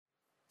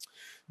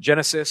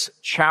Genesis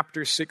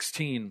chapter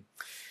 16. And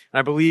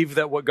I believe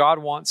that what God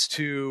wants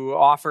to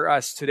offer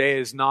us today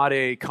is not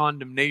a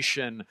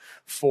condemnation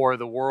for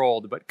the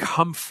world, but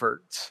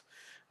comfort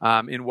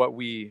in what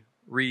we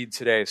read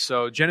today.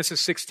 So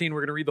Genesis 16, we're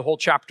going to read the whole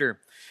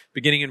chapter,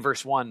 beginning in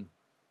verse 1.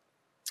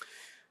 It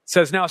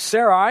says, "Now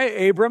Sarai,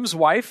 Abram's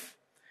wife,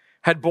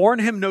 had borne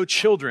him no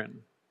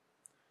children.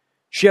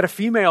 She had a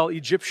female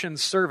Egyptian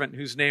servant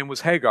whose name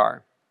was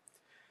Hagar.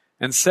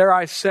 And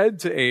Sarai said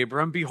to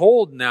Abram,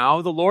 'Behold,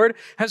 now the Lord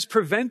has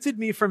prevented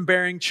me from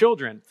bearing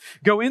children.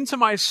 Go into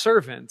my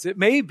servant. It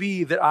may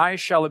be that I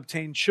shall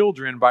obtain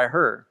children by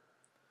her.'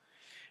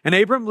 And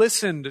Abram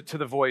listened to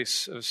the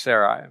voice of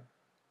Sarai.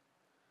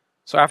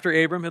 So after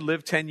Abram had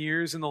lived 10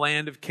 years in the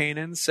land of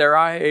Canaan,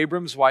 Sarai,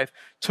 Abram's wife,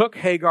 took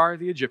Hagar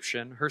the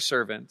Egyptian, her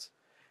servant,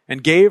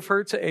 and gave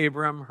her to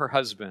Abram, her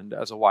husband,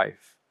 as a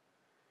wife.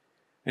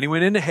 And he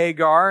went into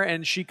Hagar,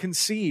 and she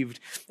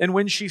conceived. And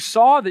when she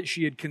saw that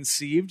she had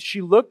conceived,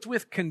 she looked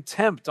with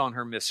contempt on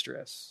her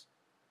mistress.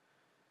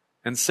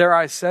 And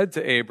Sarai said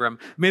to Abram,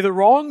 'May the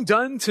wrong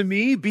done to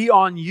me be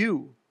on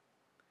you.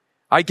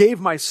 I gave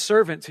my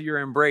servant to your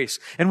embrace.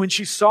 And when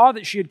she saw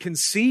that she had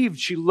conceived,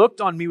 she looked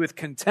on me with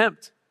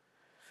contempt.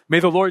 May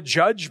the Lord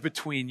judge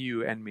between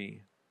you and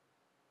me.'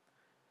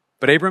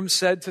 But Abram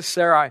said to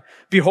Sarai,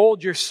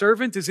 'Behold, your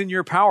servant is in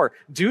your power.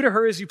 Do to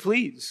her as you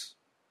please.'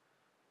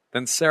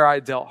 Then Sarai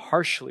dealt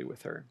harshly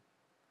with her,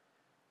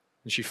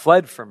 and she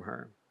fled from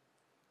her.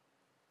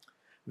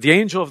 The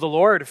angel of the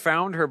Lord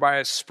found her by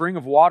a spring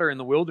of water in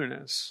the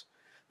wilderness,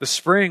 the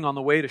spring on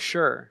the way to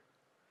Shur.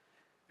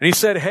 And he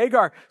said,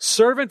 'Hagar,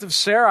 servant of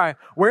Sarai,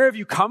 where have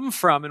you come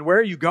from and where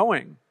are you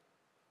going?'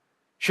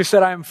 She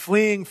said, 'I am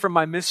fleeing from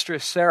my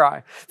mistress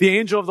Sarai.' The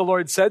angel of the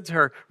Lord said to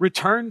her,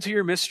 'Return to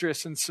your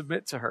mistress and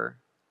submit to her.'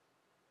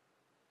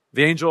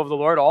 The angel of the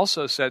Lord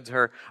also said to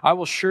her, 'I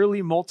will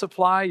surely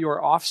multiply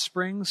your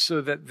offspring so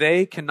that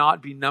they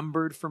cannot be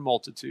numbered for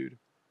multitude.'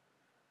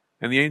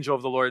 And the angel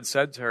of the Lord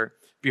said to her,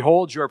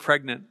 'Behold, you are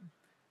pregnant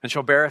and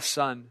shall bear a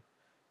son.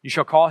 You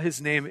shall call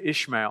his name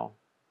Ishmael,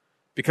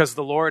 because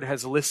the Lord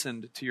has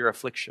listened to your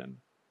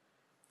affliction.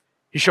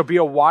 He shall be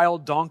a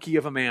wild donkey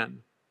of a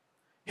man,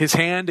 his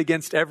hand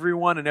against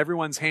everyone and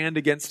everyone's hand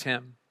against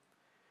him.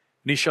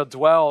 And he shall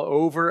dwell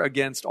over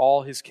against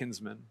all his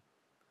kinsmen.'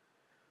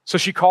 So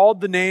she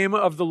called the name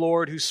of the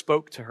Lord who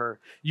spoke to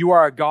her, 'You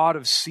are a God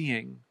of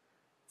seeing.'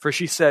 For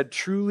she said,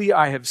 'Truly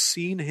I have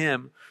seen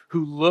him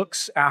who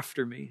looks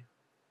after me.'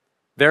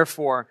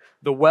 Therefore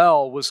the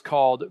well was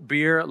called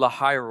Bir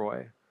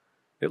Lahairoi.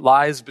 It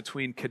lies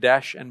between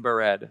Kadesh and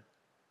Bered.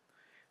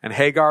 And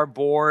Hagar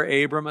bore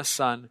Abram a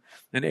son,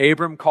 and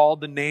Abram called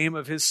the name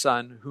of his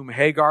son, whom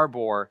Hagar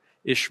bore,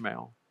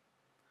 Ishmael.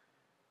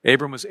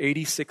 Abram was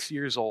 86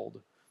 years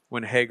old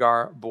when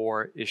Hagar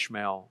bore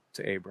Ishmael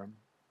to Abram."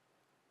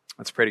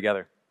 Let's pray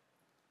together.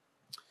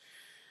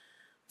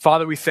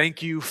 Father, we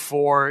thank you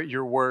for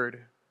your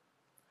word.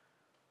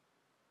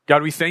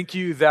 God, we thank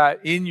you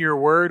that in your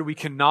word we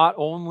can not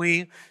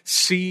only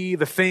see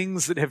the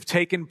things that have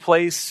taken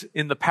place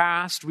in the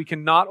past, we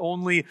can not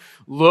only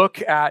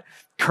look at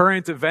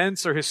current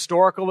events or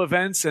historical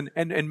events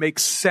and make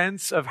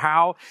sense of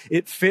how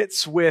it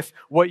fits with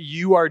what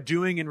you are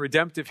doing in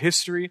redemptive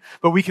history,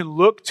 but we can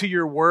look to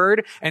your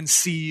word and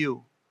see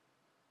you.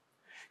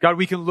 God,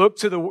 we can look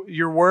to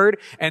your word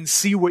and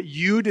see what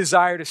you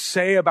desire to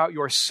say about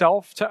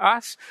yourself to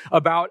us,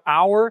 about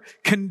our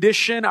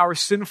condition, our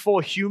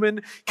sinful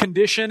human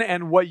condition,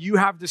 and what you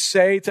have to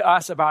say to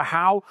us about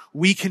how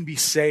we can be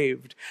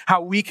saved, how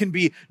we can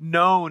be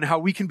known, how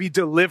we can be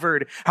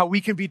delivered, how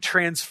we can be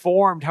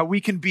transformed, how we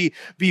can be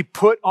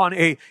put on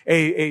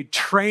a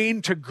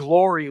train to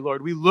glory,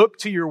 Lord. We look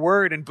to your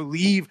word and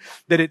believe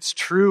that it's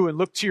true, and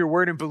look to your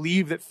word and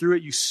believe that through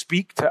it you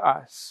speak to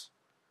us.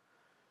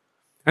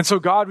 And so,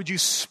 God, would you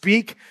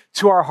speak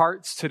to our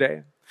hearts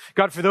today?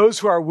 God, for those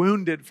who are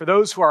wounded, for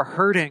those who are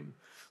hurting,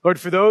 Lord,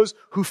 for those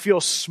who feel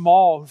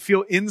small, who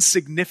feel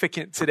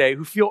insignificant today,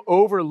 who feel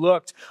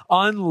overlooked,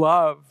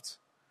 unloved,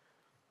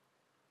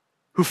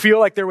 who feel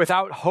like they're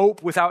without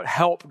hope, without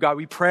help, God,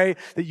 we pray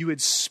that you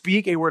would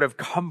speak a word of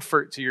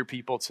comfort to your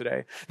people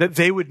today, that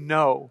they would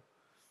know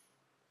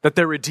that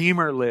their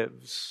Redeemer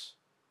lives,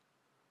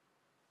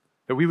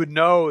 that we would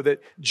know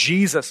that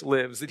Jesus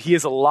lives, that he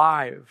is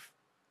alive,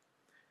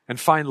 and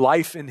find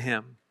life in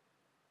him.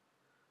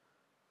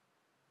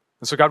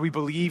 And so, God, we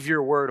believe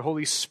your word.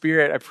 Holy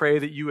Spirit, I pray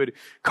that you would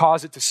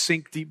cause it to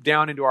sink deep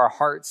down into our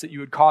hearts, that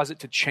you would cause it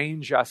to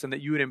change us, and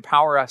that you would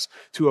empower us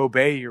to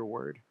obey your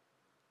word.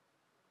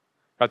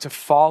 God, to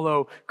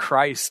follow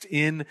Christ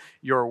in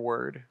your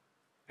word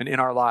and in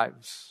our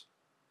lives.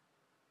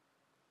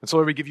 And so,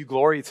 Lord, we give you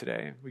glory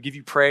today. We give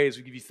you praise.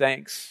 We give you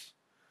thanks.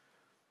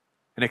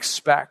 And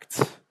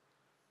expect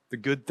the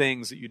good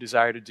things that you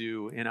desire to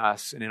do in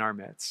us and in our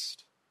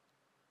midst.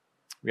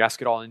 We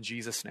ask it all in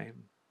Jesus'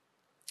 name.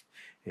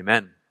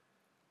 Amen.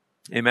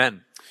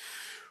 Amen.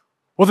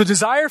 Well, the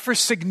desire for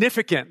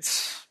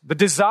significance the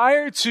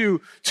desire to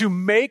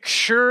make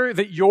sure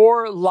that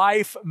your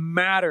life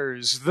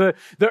matters, the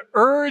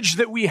urge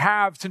that we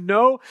have to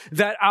know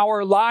that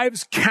our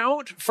lives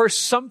count for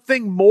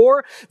something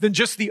more than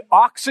just the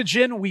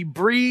oxygen we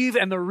breathe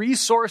and the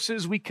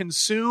resources we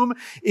consume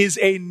is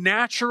a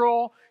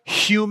natural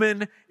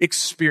human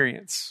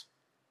experience.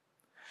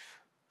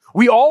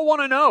 We all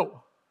want to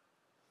know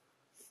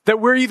that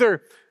we're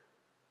either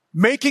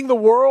making the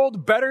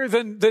world better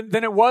than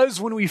it was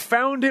when we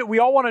found it. We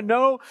all want to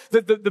know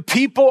that the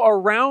people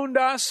around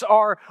us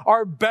are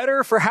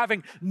better for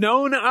having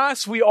known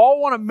us. We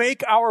all want to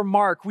make our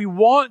mark. We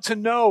want to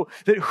know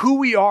that who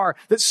we are,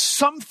 that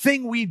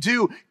something we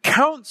do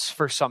counts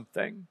for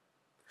something,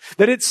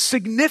 that it's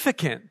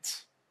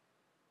significant.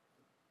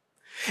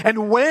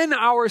 And when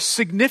our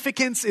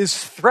significance is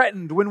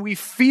threatened, when we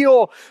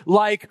feel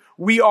like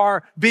we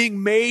are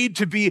being made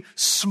to be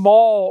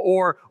small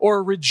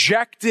or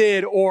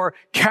rejected or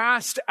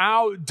cast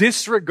out,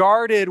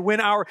 disregarded,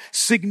 when our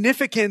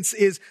significance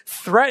is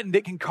threatened,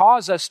 it can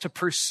cause us to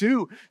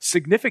pursue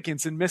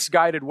significance in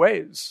misguided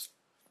ways.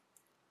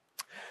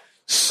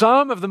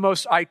 Some of the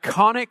most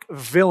iconic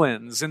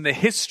villains in the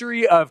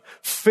history of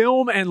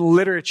film and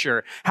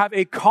literature have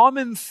a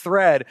common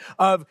thread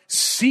of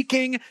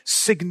seeking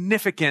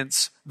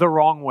significance the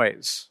wrong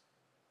ways.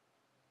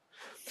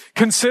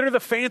 Consider the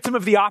Phantom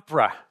of the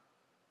Opera.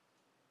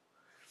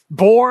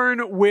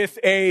 Born with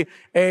a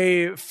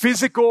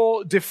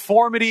physical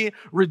deformity,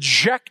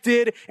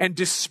 rejected and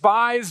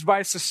despised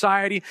by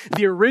society,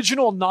 the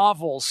original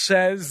novel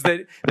says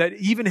that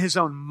even his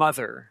own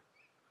mother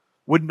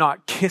would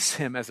not kiss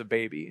him as a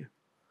baby.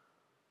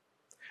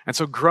 And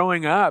so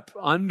growing up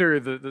under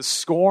the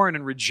scorn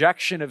and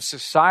rejection of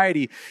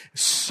society,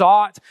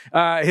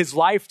 his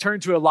life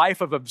turned to a life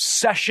of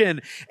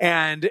obsession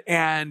and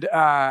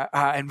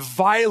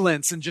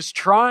violence and just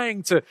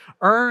trying to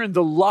earn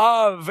the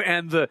love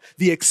and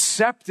the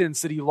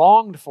acceptance that he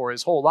longed for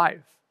his whole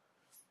life.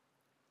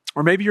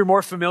 Or maybe you're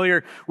more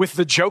familiar with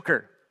the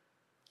Joker.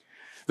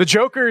 The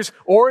Joker's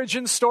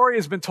origin story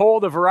has been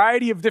told a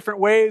variety of different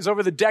ways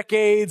over the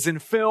decades in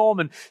film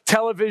and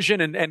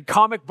television and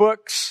comic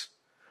books.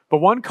 But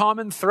one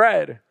common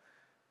thread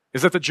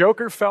is that the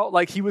Joker felt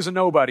like he was a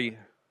nobody,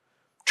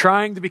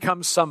 trying to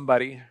become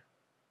somebody.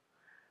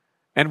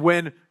 And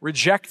when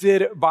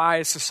rejected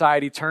by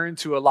society, turned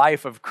to a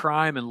life of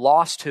crime and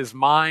lost his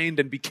mind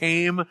and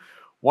became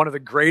one of the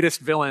greatest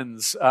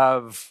villains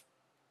of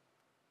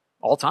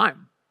all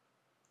time.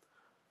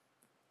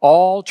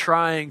 All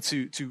trying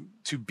to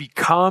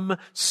become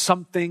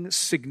something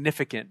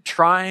significant,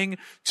 trying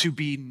to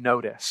be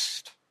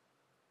noticed.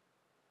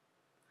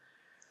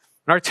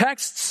 And our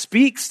text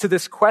speaks to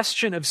this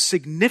question of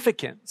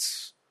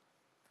significance.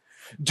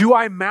 Do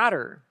I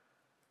matter?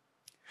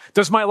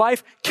 Does my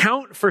life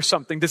count for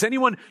something? Does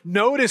anyone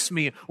notice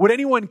me? Would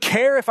anyone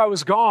care if I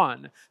was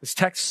gone? This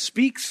text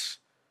speaks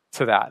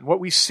to that. And what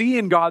we see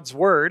in God's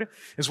word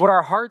is what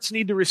our hearts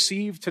need to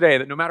receive today,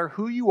 that no matter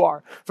who you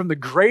are, from the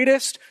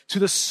greatest to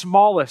the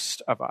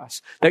smallest of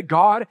us, that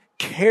God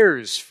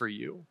cares for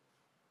you.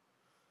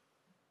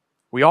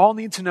 We all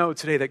need to know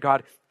today that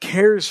God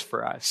cares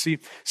for us. See,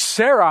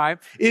 Sarai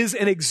is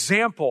an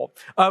example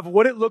of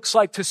what it looks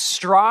like to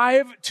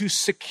strive to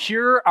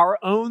secure our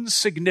own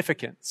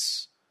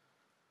significance.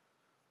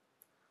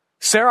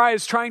 Sarai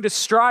is trying to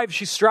strive.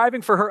 She's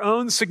striving for her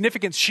own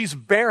significance. She's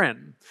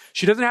barren.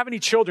 She doesn't have any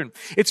children.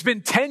 It's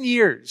been 10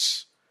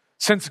 years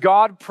since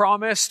God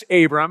promised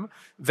Abram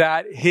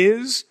that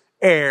his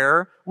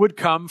heir would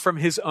come from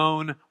his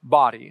own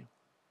body.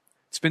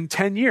 It's been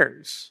 10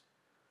 years.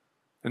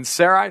 And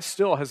Sarai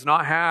still has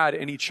not had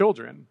any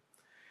children.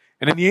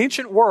 And in the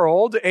ancient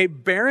world, a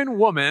barren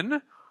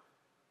woman,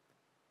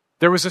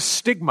 there was a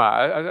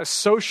stigma, a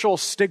social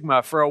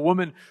stigma for a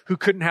woman who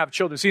couldn't have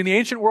children. See, in the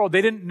ancient world,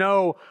 they didn't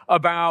know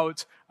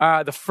about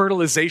the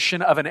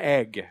fertilization of an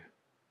egg.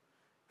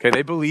 Okay,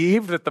 they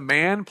believed that the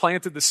man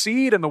planted the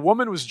seed and the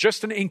woman was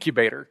just an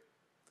incubator.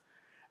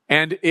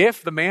 And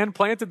if the man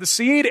planted the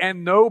seed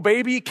and no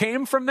baby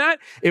came from that,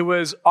 it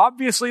was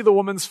obviously the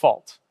woman's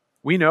fault.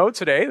 We know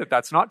today that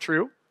that's not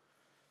true.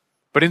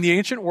 But in the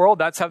ancient world,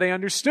 that's how they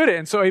understood it.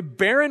 And so a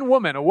barren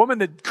woman, a woman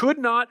that could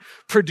not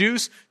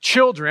produce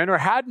children or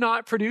had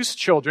not produced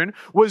children,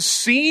 was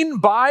seen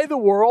by the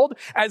world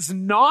as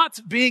not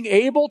being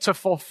able to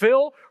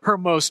fulfill her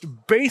most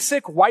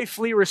basic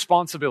wifely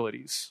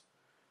responsibilities: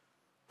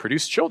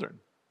 produce children.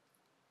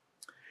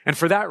 And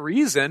for that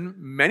reason,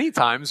 many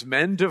times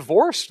men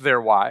divorced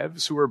their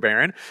wives who were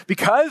barren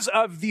because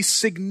of the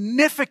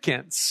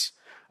significance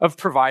of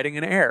providing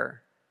an heir.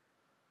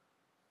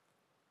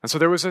 And so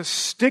there was a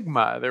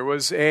stigma, there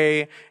was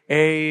a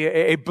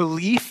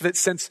belief that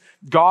since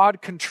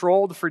God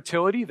controlled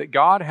fertility, that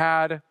God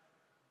had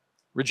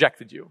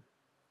rejected you.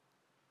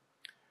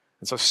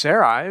 And so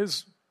Sarai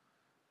is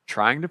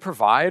trying to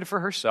provide for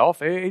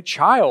herself a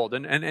child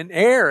and an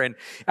heir. And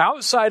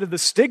outside of the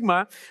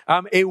stigma,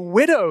 a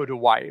widowed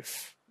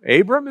wife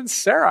Abram and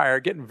Sarai are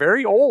getting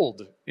very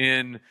old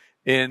in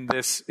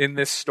this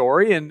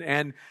story,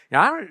 and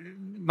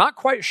I'm not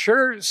quite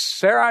sure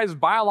Sarai's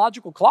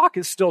biological clock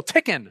is still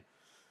ticking.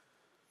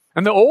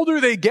 And the older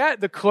they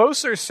get, the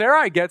closer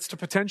Sarai gets to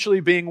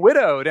potentially being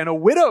widowed. And a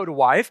widowed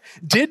wife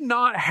did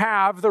not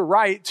have the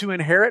right to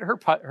inherit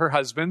her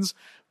husband's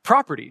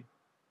property.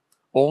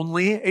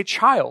 Only a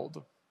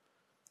child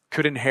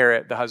could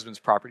inherit the husband's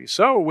property.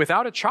 So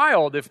without a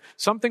child, if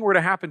something were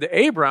to happen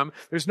to Abram,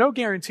 there's no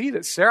guarantee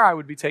that Sarai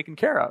would be taken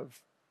care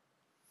of.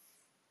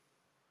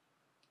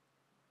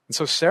 And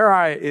so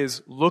Sarai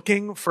is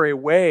looking for a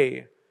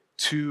way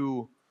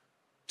to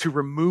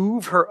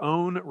remove her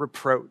own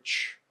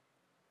reproach.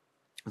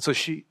 And so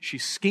she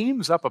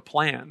schemes up a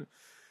plan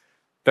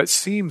that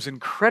seems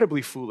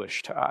incredibly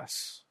foolish to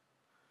us.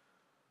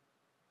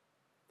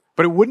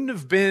 But it wouldn't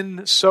have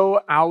been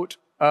so out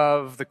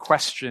of the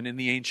question in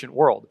the ancient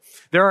world.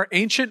 There are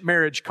ancient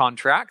marriage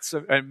contracts.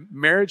 A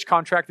marriage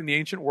contract in the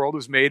ancient world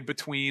was made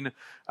between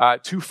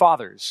two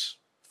fathers,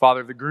 the father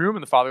of the groom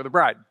and the father of the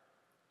bride.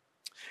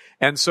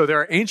 And so there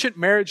are ancient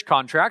marriage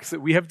contracts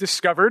that we have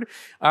discovered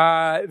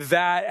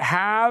that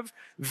have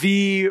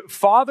the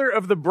father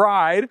of the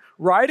bride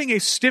writing a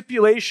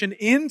stipulation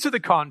into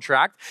the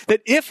contract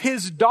that if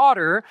his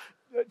daughter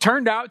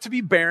turned out to be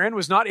barren,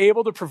 was not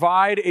able to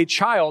provide a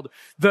child,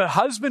 the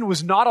husband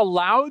was not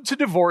allowed to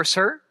divorce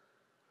her,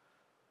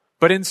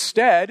 but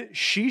instead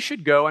she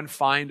should go and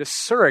find a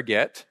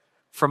surrogate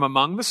from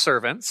among the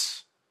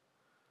servants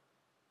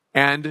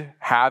and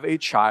have a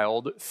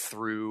child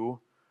through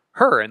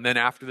her. And then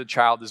after the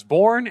child is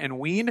born and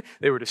weaned,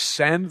 they were to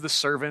send the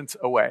servant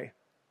away.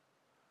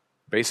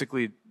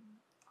 Basically,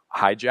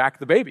 hijack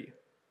the baby.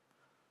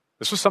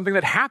 This was something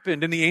that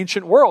happened in the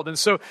ancient world. And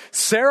so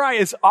Sarai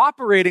is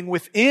operating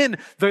within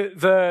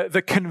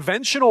the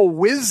conventional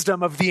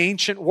wisdom of the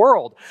ancient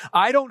world.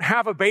 I don't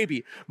have a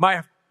baby.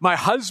 My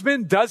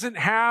husband doesn't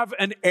have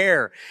an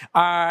heir.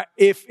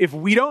 If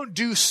we don't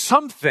do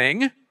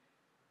something,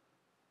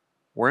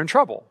 we're in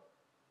trouble.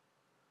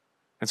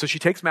 And so she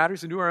takes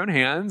matters into her own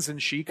hands and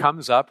she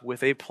comes up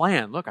with a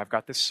plan. Look, I've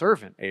got this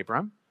servant,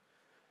 Abram.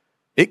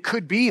 It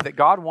could be that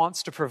God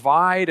wants to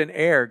provide an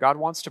heir. God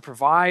wants to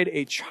provide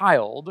a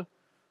child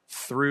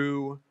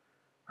through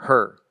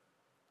her.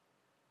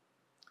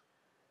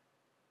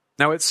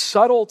 Now, it's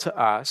subtle to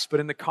us, but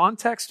in the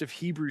context of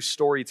Hebrew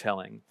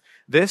storytelling,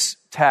 this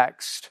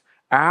text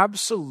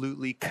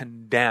absolutely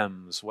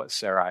condemns what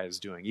Sarai is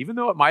doing. Even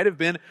though it might have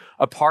been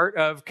a part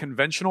of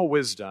conventional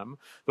wisdom,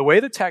 the way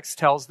the text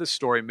tells this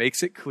story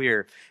makes it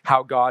clear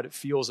how God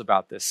feels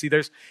about this. See,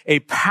 there's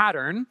a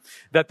pattern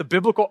that the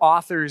biblical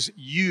authors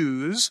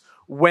use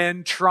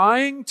when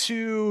trying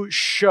to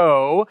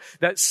show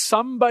that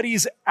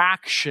somebody's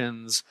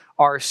actions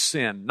are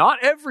sin. Not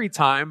every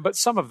time, but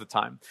some of the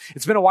time.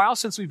 It's been a while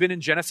since we've been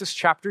in Genesis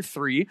chapter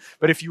 3,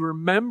 but if you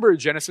remember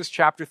Genesis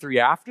chapter 3,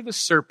 after the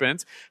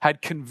serpent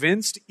had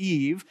convinced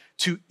Eve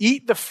to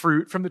eat the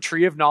fruit from the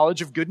tree of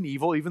knowledge of good and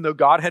evil, even though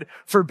God had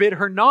forbid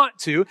her not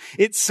to,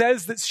 it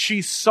says that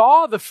she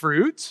saw the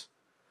fruit,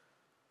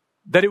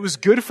 that it was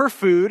good for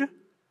food,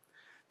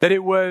 that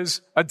it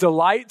was a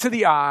delight to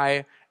the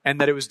eye, and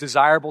that it was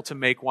desirable to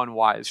make one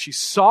wise. She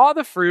saw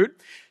the fruit,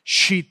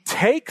 she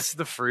takes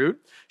the fruit,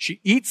 she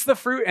eats the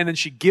fruit, and then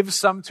she gives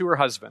some to her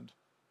husband.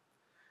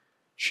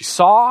 She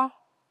saw,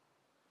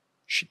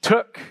 she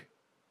took,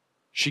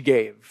 she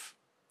gave.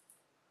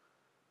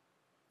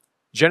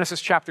 Genesis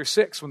chapter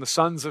 6, when the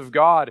sons of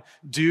God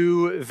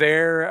do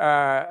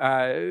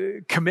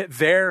commit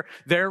their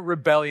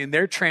rebellion,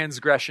 their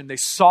transgression, they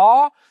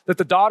saw that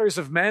the daughters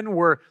of men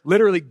were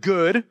literally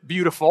good,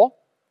 beautiful,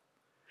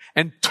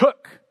 and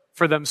took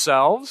for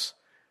themselves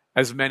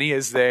as many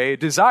as they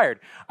desired.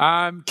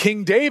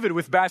 King David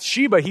with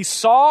Bathsheba, he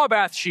saw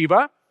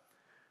Bathsheba,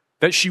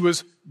 that she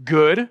was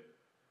good,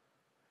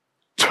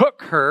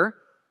 took her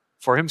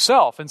for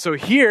himself. And so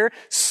here,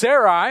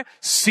 Sarai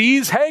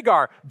sees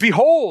Hagar.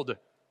 Behold,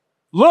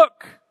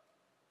 look,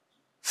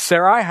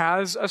 Sarai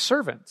has a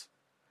servant.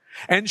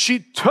 And she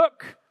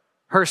took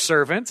her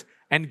servant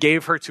and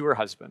gave her to her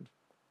husband.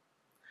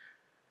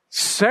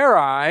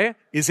 Sarai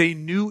is a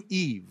new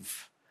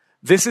Eve.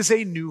 This is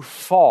a new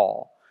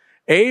fall.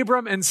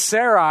 Abram and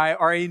Sarai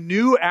are a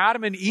new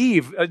Adam and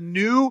Eve, a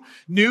new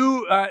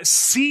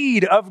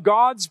seed of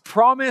God's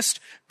promised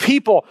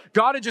people.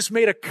 God had just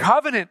made a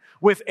covenant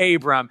with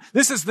Abram.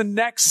 This is the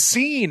next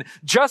scene.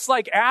 Just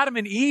like Adam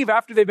and Eve,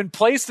 after they've been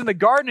placed in the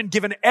garden and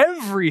given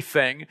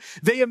everything,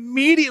 they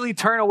immediately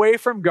turn away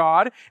from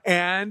God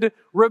and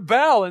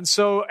rebel. And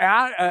so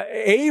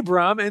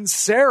Abram and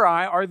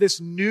Sarai are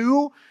this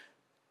new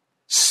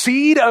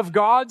seed of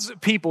God's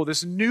people,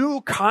 this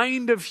new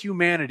kind of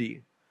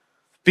humanity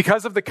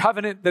because of the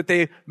covenant that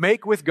they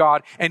make with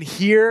God. And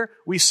here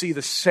we see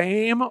the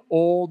same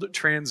old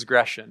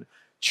transgression,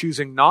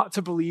 choosing not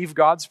to believe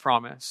God's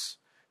promise,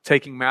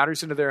 taking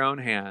matters into their own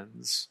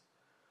hands,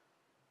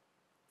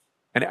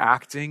 and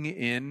acting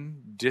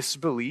in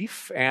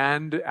disbelief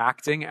and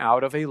acting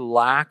out of a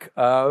lack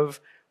of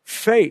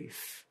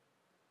faith.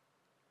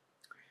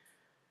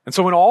 And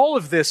so when all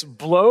of this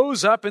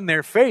blows up in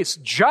their face,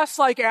 just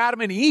like Adam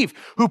and Eve,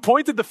 who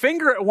pointed the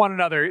finger at one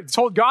another and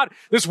told God,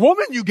 this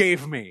woman you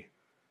gave me,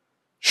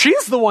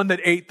 she's the one that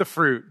ate the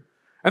fruit.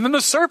 And then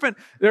the serpent,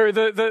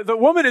 the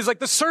woman is like,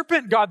 the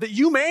serpent, God, that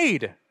you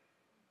made.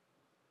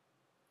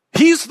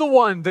 He's the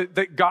one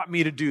that got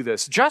me to do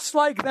this. Just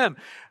like them.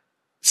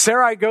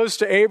 Sarai goes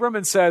to Abram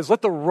and says,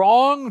 let the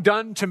wrong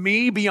done to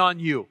me be on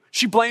you.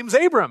 She blames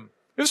Abram.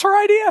 It was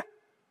her idea.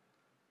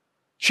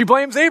 She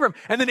blames Abram.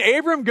 And then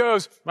Abram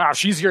goes, wow,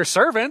 she's your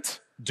servant.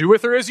 Do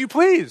with her as you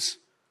please.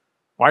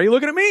 Why are you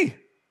looking at me?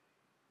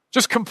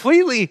 Just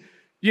completely,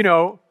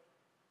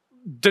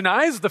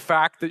 denies the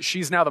fact that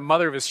she's now the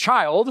mother of his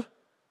child.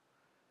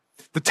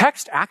 The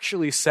text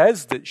actually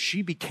says that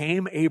she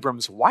became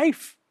Abram's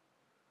wife.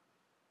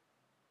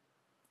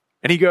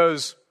 And he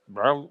goes,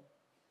 well,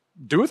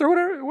 do with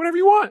her whatever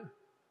you want.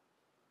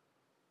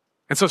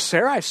 And so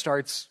Sarai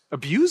starts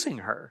abusing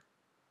her.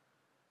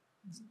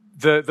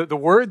 The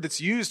word that's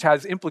used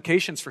has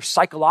implications for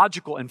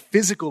psychological and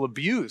physical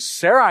abuse.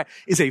 Sarai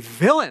is a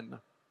villain.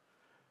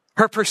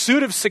 Her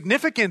pursuit of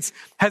significance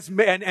and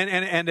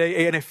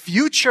a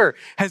future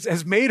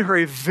has made her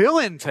a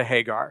villain to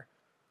Hagar.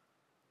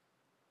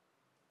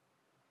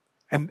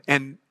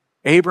 And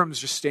Abram's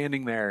just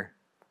standing there,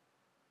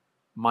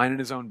 minding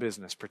his own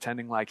business,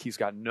 pretending like he's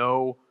got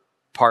no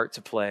part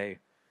to play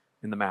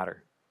in the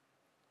matter.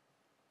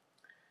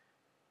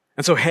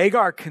 And so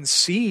Hagar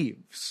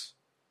conceives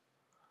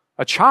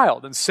a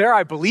child. And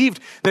Sarai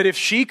believed that if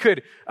she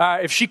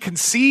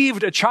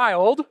conceived a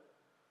child,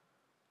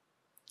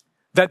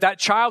 that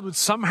child would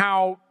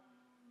somehow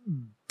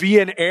be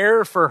an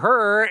heir for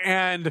her.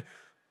 And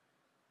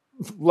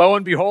lo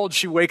and behold,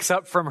 she wakes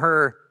up from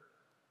her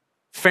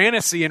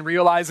fantasy and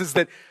realizes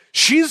that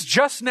she's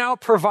just now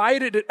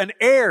provided an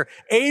heir,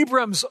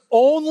 Abram's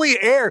only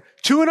heir,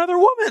 to another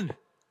woman.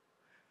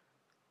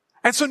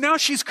 And so now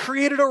she's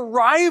created a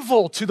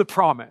rival to the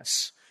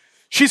promise.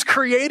 She's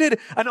created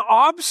an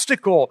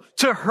obstacle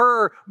to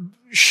her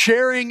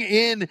sharing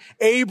in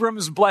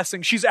Abram's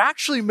blessing. She's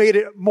actually made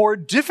it more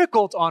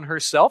difficult on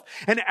herself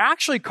and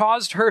actually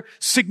caused her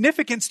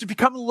significance to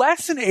become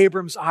less in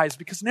Abram's eyes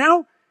because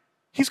now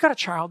he's got a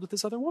child with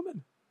this other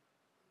woman.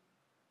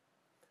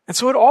 And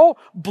so it all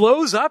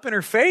blows up in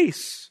her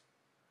face.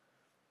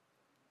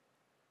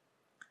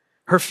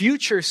 Her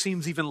future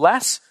seems even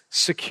less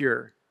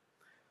secure.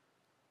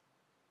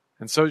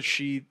 And so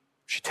she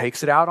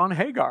takes it out on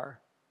Hagar.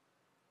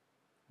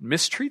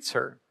 Mistreats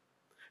her.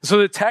 So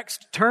the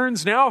text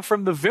turns now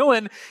from the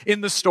villain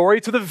in the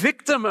story to the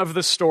victim of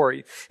the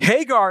story.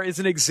 Hagar is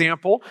an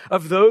example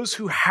of those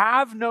who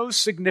have no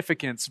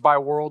significance by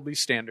worldly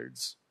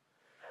standards.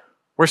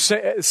 Where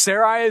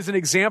Sarai is an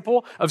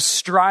example of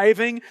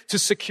striving to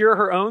secure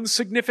her own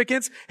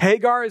significance,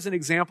 Hagar is an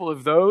example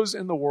of those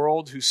in the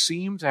world who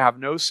seem to have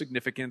no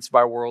significance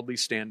by worldly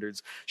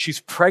standards. She's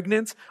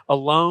pregnant,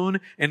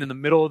 alone, and in the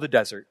middle of the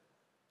desert.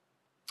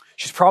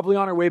 She's probably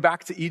on her way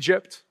back to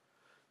Egypt.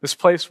 This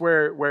place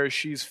where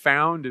she's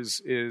found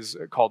is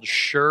called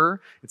Shur.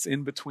 It's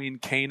in between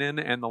Canaan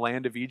and the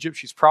land of Egypt.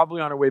 She's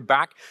probably on her way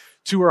back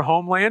to her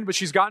homeland, but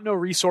she's got no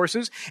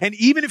resources. And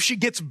even if she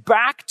gets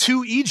back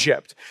to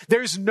Egypt,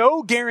 there's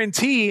no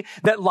guarantee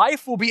that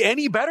life will be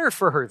any better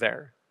for her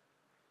there.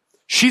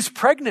 She's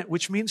pregnant,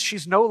 which means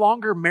she's no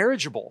longer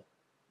marriageable.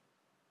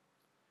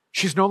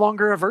 She's no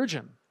longer a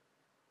virgin.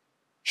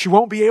 She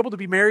won't be able to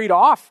be married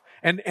off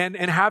and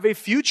have a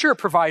future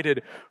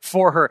provided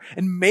for her.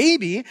 And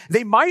maybe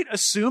they might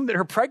assume that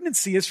her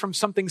pregnancy is from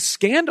something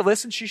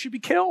scandalous and she should be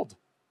killed.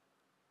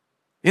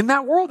 In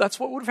that world, that's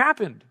what would have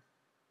happened.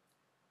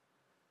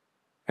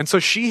 And so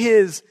she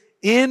is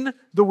in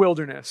the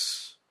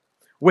wilderness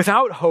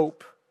without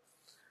hope,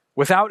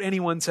 without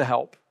anyone to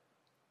help.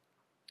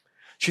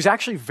 She's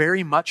actually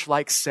very much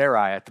like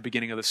Sarai at the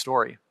beginning of the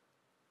story.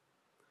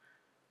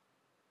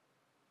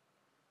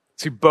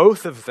 See,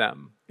 both of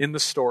them in the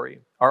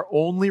story are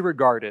only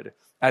regarded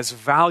as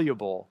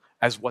valuable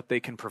as what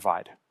they can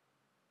provide.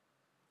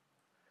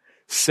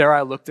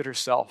 Sarai looked at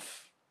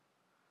herself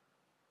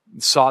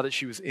and saw that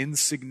she was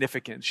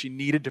insignificant. She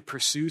needed to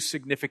pursue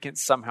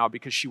significance somehow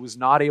because she was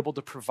not able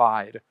to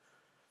provide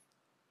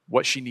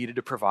what she needed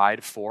to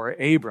provide for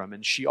Abram.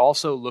 And she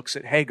also looks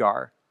at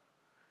Hagar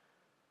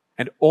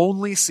and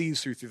only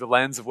sees through the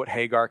lens of what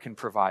Hagar can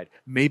provide.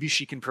 Maybe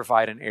she can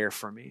provide an heir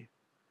for me,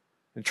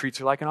 and treats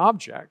her like an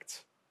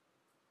object.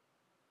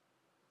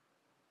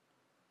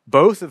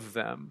 Both of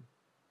them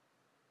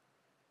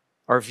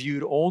are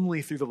viewed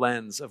only through the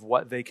lens of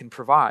what they can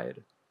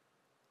provide.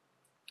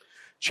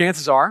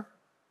 Chances are,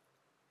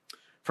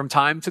 from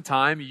time to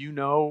time, you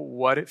know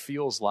what it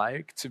feels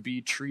like to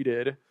be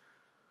treated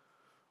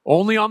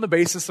only on the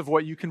basis of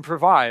what you can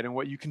provide and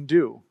what you can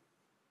do.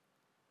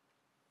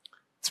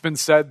 It's been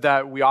said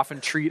that we often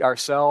treat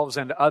ourselves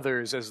and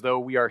others as though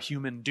we are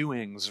human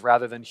doings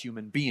rather than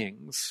human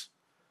beings.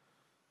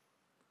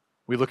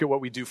 We look at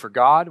what we do for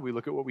God, we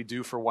look at what we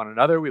do for one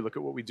another, we look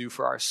at what we do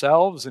for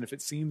ourselves, and if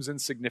it seems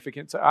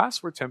insignificant to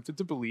us, we're tempted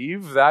to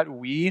believe that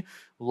we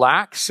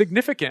lack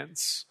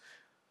significance.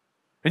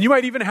 And you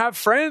might even have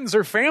friends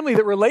or family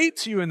that relate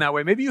to you in that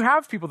way. Maybe you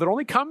have people that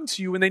only come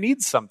to you when they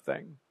need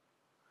something.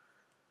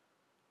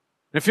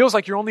 And it feels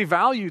like your only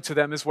value to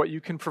them is what you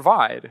can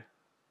provide.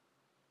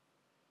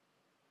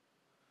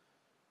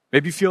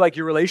 Maybe you feel like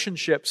your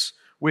relationships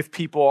with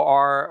people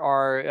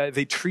are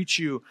they treat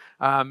you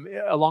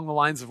along the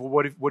lines of, well,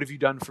 what have you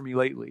done for me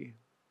lately?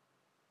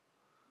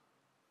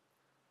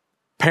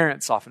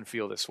 Parents often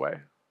feel this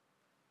way.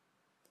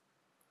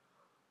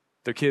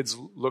 Their kids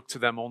look to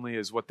them only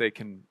as what they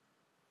can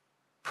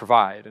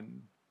provide.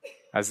 And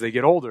as they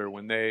get older,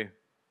 when they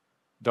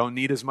don't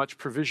need as much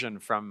provision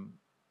from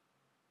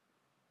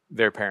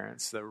their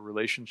parents, the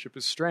relationship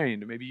is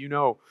strained. Maybe you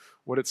know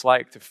what it's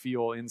like to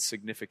feel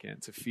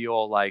insignificant, to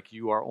feel like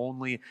you are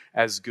only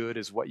as good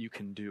as what you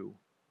can do.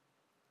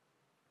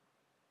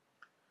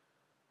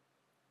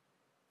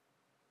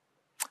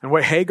 And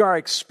what Hagar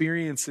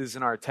experiences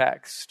in our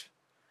text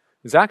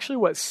is actually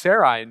what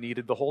Sarai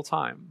needed the whole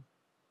time.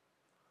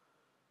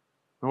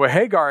 And what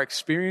Hagar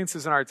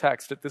experiences in our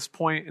text at this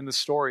point in the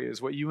story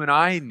is what you and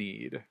I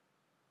need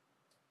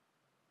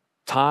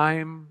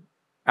time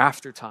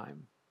after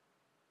time.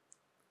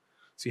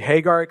 See,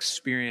 Hagar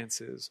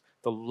experiences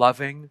the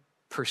loving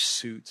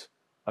pursuit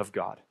of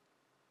God. It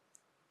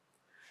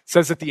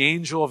says that the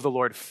angel of the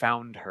Lord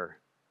found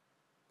her,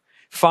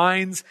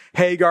 finds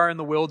Hagar in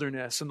the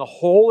wilderness, and the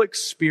whole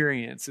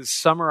experience is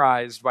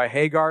summarized by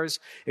Hagar's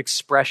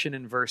expression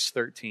in verse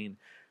 13.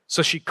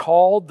 So she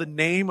called the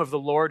name of the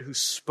Lord who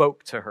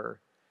spoke to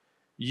her,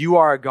 "You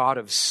are a God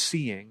of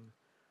seeing."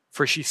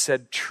 For she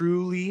said,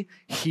 "Truly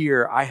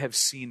here I have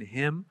seen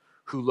him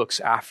who looks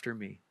after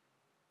me."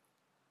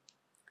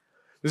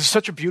 This is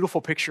such a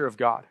beautiful picture of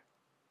God.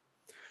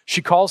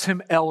 She calls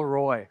him El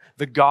Roi,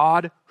 the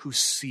God who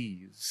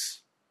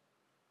sees.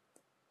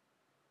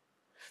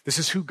 This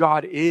is who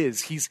God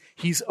is.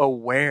 He's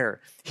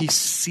aware. He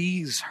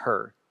sees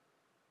her.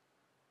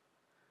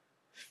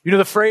 You know,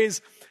 the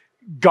phrase,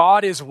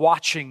 "God is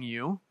watching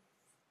you,"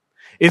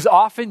 is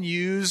often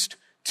used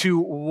to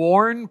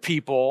warn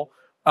people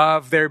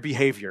of their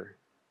behavior.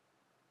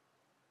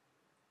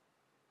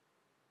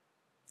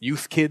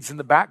 Youth kids in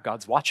the back,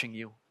 God's watching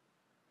you.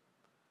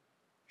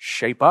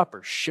 Shape up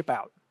or ship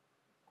out.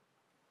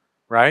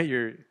 Right?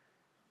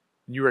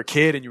 You were a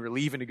kid and you were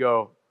leaving to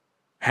go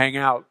hang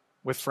out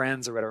with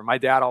friends or whatever. My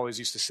dad always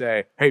used to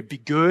say, "Hey, be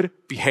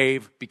good,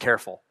 behave, be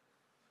careful."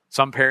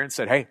 Some parents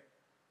said, "Hey,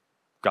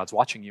 God's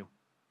watching you.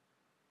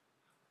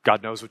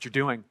 God knows what you're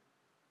doing."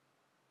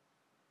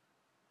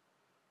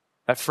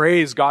 That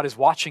phrase, "God is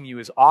watching you,"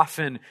 is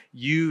often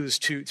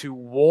used to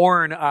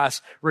warn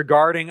us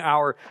regarding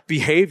our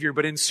behavior.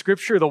 But in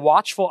Scripture, the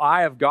watchful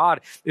eye of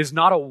God is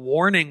not a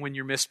warning when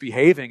you're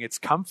misbehaving. It's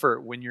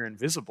comfort when you're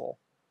invisible.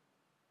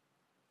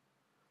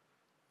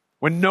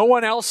 When no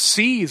one else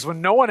sees,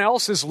 when no one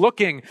else is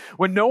looking,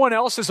 when no one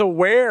else is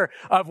aware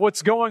of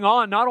what's going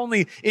on, not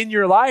only in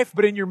your life,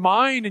 but in your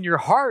mind and your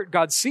heart,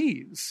 God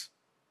sees.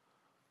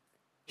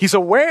 He's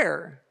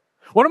aware.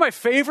 One of my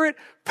favorite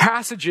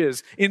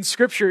passages in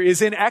Scripture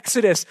is in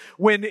Exodus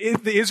when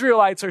the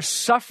Israelites are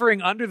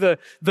suffering under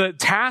the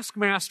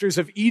taskmasters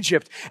of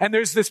Egypt. And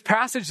there's this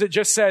passage that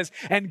just says,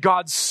 "And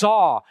God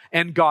saw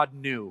and God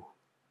knew."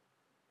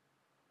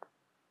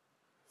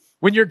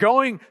 When you're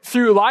going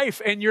through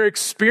life and you're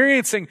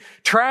experiencing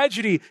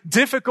tragedy,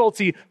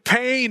 difficulty,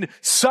 pain,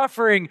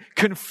 suffering,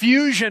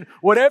 confusion,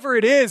 whatever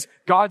it is,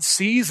 God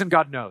sees and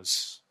God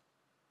knows.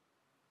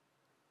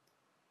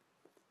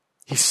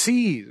 He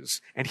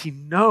sees and he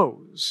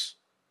knows.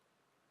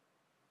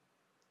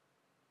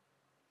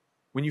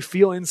 When you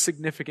feel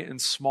insignificant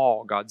and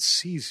small, God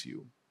sees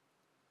you.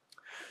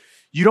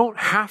 You don't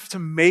have to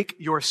make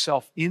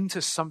yourself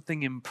into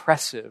something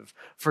impressive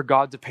for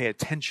God to pay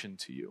attention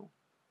to you.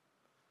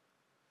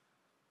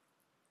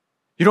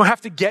 You don't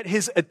have to get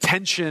his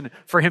attention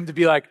for him to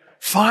be like,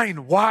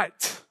 "Fine,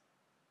 what?"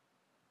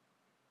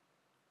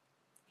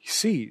 He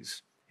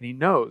sees and he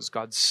knows.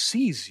 God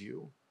sees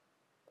you.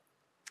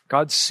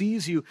 God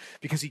sees you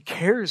because he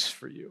cares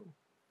for you.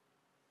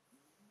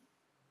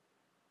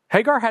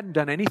 Hagar hadn't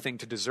done anything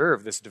to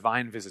deserve this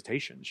divine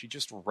visitation. She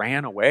just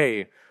ran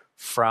away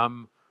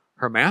from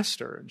her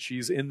master, and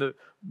she's in the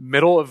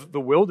middle of the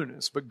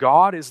wilderness. But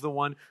God is the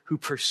one who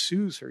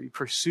pursues her. He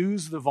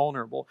pursues the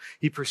vulnerable.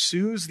 He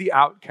pursues the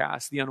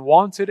outcast, the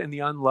unwanted and the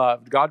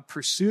unloved. God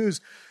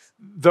pursues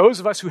those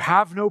of us who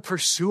have no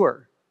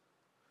pursuer.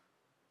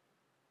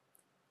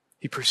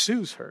 He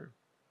pursues her.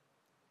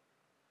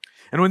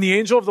 And when the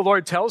angel of the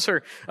Lord tells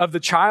her of the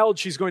child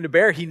she's going to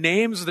bear, he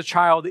names the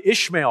child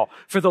Ishmael,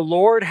 for the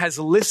Lord has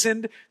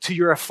listened to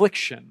your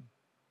affliction.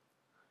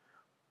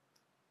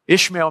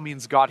 Ishmael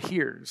means God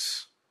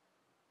hears.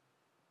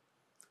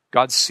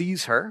 God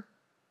sees her.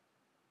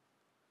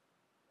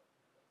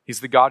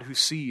 He's the God who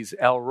sees,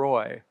 El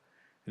Roi.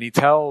 And he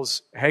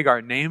tells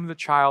Hagar, "Name the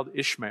child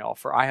Ishmael,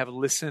 for I have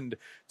listened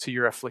to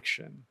your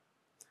affliction."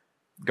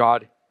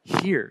 God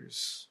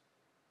hears.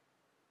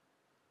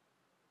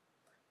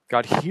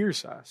 God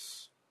hears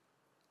us.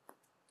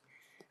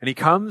 And he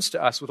comes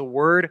to us with a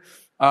word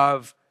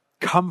of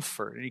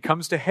comfort. And he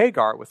comes to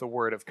Hagar with a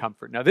word of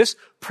comfort. Now, this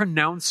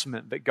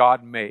pronouncement that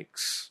God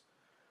makes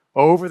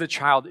over the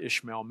child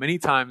Ishmael, many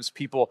times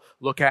people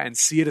look at and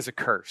see it as a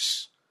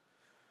curse.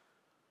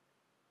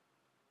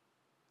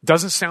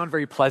 Doesn't sound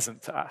very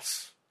pleasant to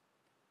us.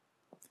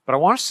 But I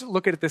want us to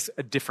look at this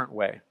a different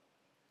way.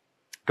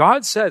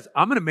 God says,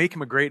 I'm going to make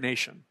him a great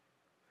nation.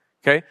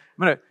 Okay?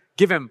 I'm going to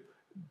give him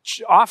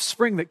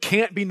offspring that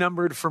can't be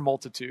numbered for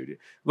multitude.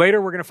 Later,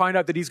 we're going to find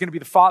out that he's going to be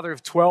the father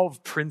of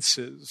 12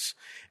 princes,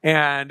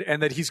 and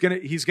that he's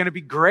going to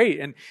be great.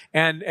 And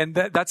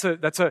that's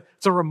a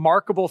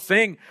remarkable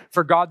thing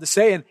for God to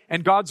say.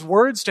 And God's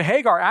words to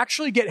Hagar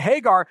actually give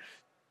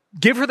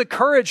her the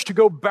courage to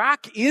go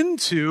back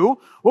into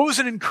what was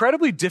an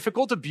incredibly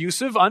difficult,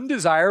 abusive,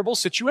 undesirable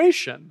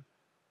situation.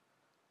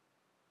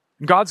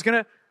 And God's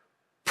going to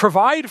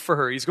provide for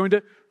her. He's going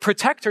to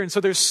protect her. And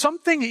so there's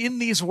something in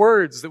these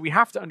words that we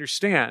have to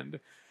understand,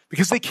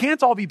 because they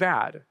can't all be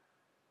bad.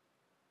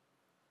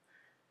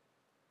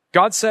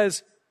 God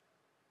says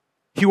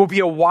he will be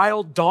a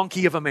wild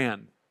donkey of a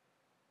man.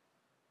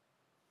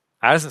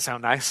 That doesn't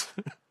sound nice.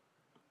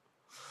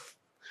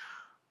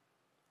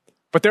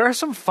 But there are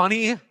some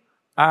funny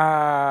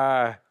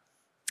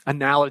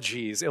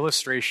analogies,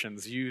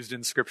 illustrations used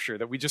in Scripture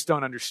that we just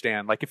don't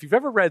understand. Like if you've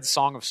ever read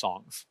Song of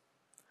Songs,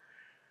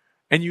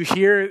 and you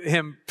hear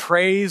him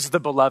praise the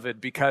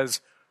beloved because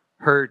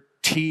her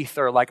teeth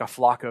are like a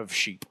flock of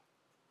sheep.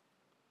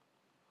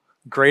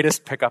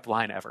 Greatest pickup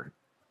line ever.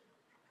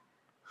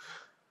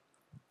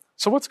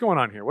 So what's going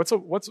on here? What's a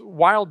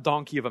wild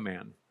donkey of a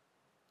man?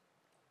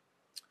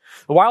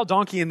 The wild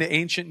donkey in the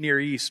ancient Near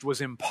East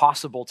was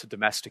impossible to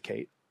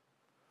domesticate.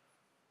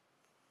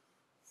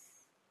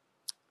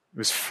 It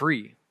was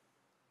free.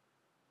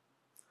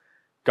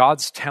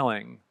 God's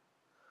telling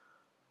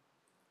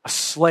a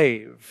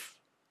slave,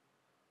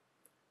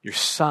 your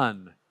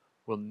son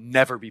will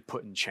never be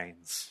put in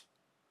chains.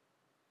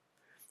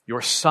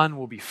 Your son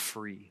will be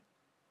free.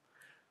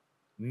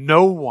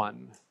 No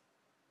one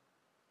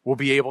will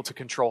be able to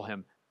control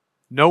him.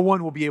 No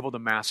one will be able to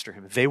master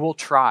him. They will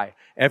try.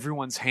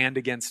 Everyone's hand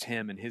against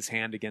him and his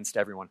hand against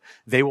everyone.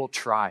 They will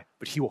try,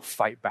 but he will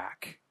fight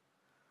back.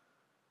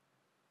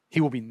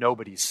 He will be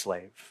nobody's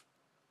slave.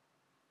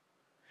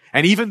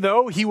 And even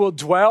though he will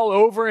dwell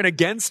over and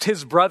against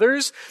his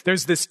brothers,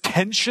 there's this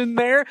tension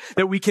there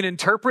that we can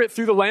interpret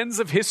through the lens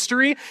of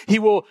history. He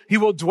will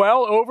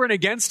dwell over and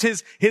against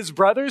his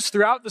brothers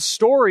throughout the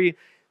story.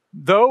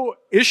 Though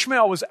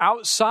Ishmael was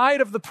outside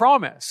of the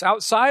promised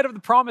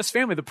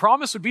family, the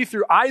promise would be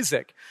through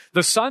Isaac,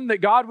 the son that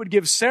God would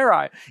give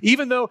Sarai.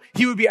 Even though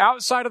he would be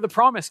outside of the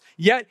promise,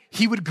 yet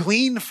he would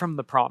glean from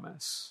the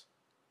promise.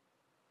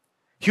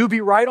 He would be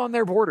right on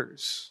their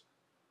borders,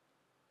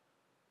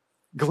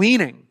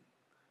 gleaning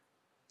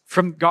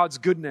from God's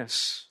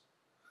goodness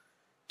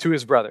to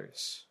his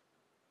brothers.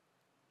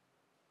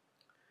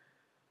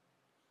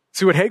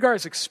 See, what Hagar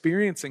is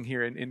experiencing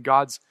here in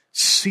God's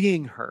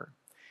seeing her,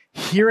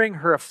 hearing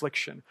her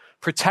affliction,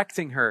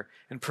 protecting her,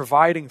 and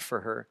providing for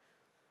her,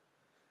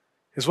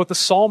 is what the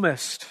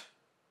psalmist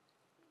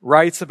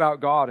writes about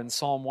God in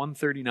Psalm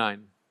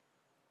 139.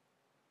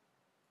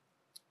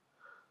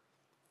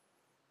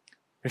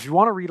 If you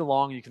want to read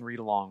along, you can read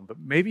along. But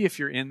maybe if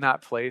you're in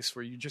that place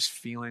where you're just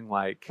feeling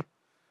like,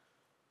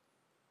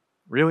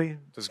 really?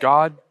 Does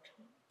God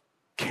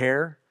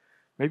care?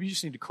 Maybe you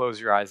just need to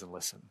close your eyes and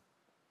listen.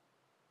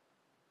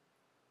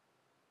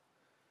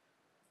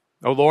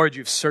 Oh Lord,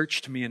 you've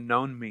searched me and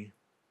known me.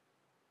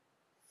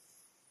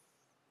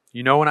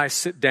 You know when I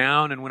sit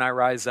down and when I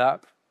rise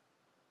up.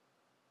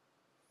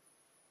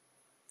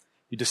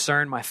 You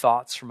discern my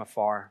thoughts from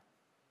afar.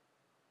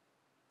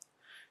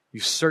 You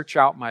search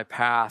out my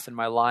path and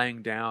my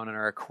lying down and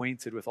are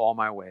acquainted with all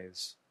my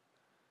ways.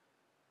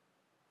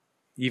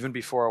 Even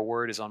before a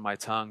word is on my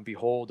tongue,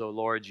 behold, O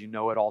Lord, you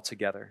know it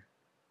altogether.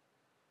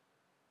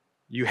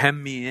 You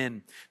hem me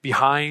in,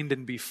 behind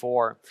and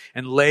before,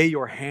 and lay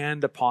your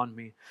hand upon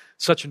me.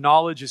 Such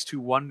knowledge is too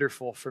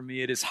wonderful for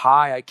me. It is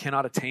high, I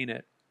cannot attain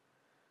it.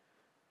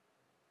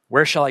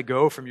 Where shall I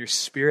go from your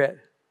spirit?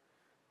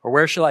 Or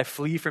where shall I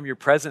flee from your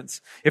presence?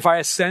 If I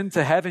ascend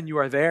to heaven, you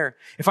are there.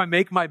 If I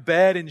make my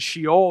bed in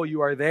Sheol, you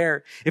are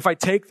there. If I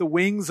take the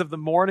wings of the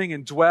morning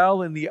and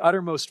dwell in the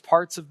uttermost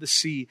parts of the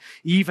sea,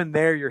 even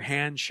there your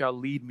hand shall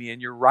lead me,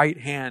 and your right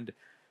hand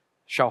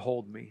shall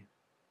hold me.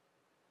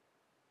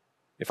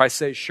 If I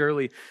say,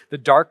 surely the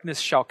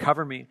darkness shall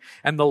cover me,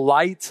 and the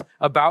light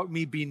about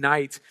me be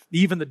night,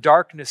 even the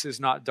darkness is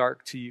not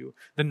dark to you.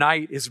 The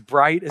night is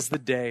bright as the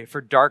day,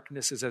 for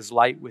darkness is as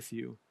light with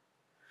you.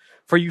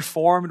 For you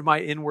formed my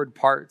inward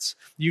parts.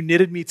 You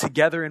knitted me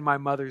together in my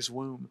mother's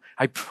womb.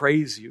 I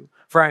praise you,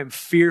 for I am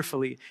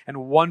fearfully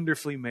and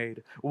wonderfully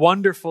made.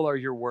 Wonderful are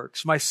your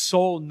works. My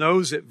soul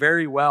knows it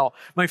very well.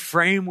 My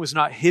frame was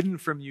not hidden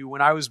from you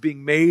when I was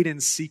being made in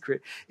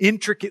secret,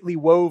 intricately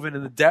woven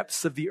in the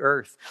depths of the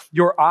earth.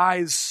 Your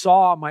eyes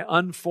saw my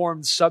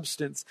unformed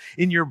substance.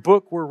 In your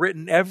book were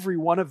written, every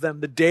one of them,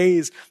 the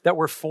days that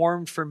were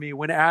formed for me,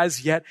 when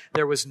as yet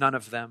there was none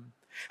of them.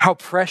 How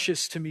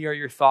precious to me are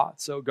your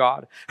thoughts, O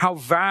God. How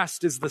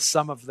vast is the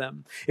sum of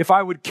them. If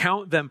I would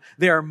count them,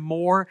 they are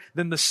more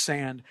than the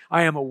sand.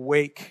 I am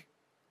awake,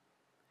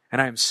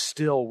 and I am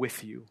still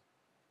with you.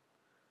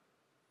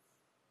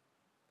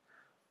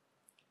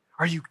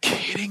 Are you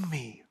kidding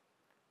me?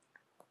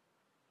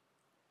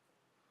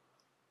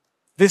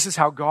 This is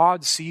how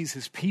God sees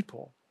his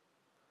people.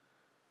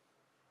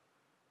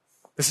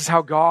 This is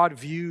how God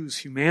views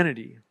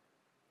humanity.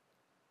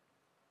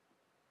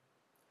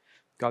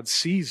 God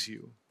sees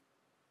you.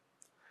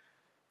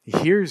 He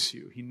hears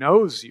you. He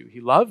knows you. He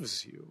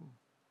loves you.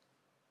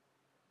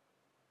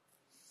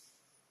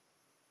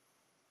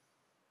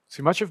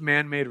 See, much of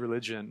man-made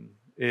religion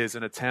is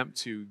an attempt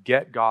to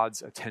get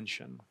God's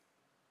attention.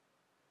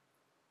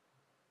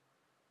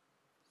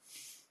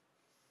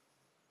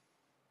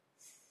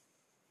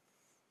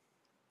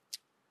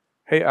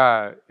 Hey,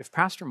 if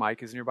Pastor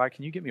Mike is nearby,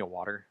 can you get me a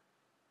water?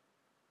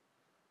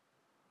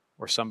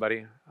 Or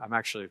somebody?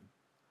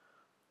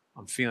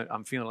 I'm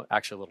feeling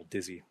actually a little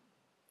dizzy.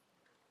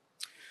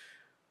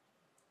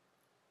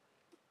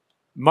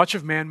 Much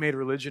of man-made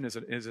religion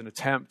is an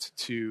attempt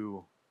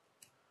to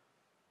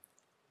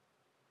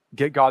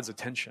get God's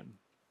attention.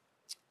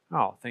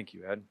 Oh, thank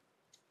you, Ed.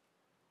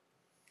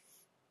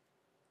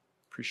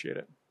 Appreciate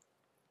it.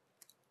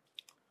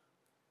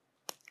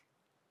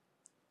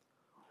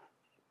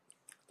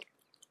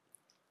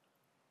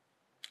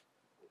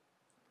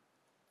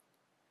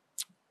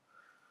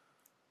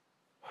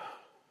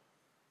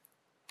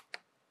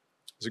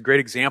 There's a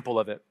great example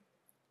of it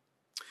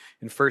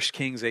in 1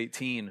 Kings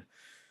 18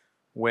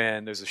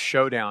 when there's a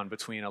showdown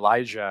between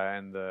Elijah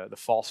and the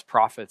false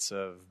prophets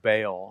of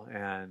Baal.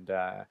 And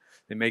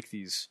they make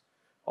these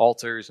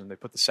altars and they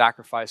put the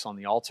sacrifice on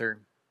the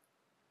altar.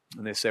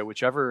 And they say,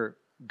 whichever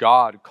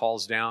God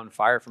calls down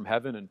fire from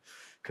heaven and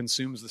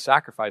consumes the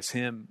sacrifice,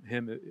 him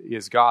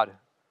is God.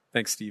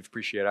 Thanks, Steve.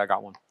 Appreciate it. I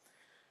got one.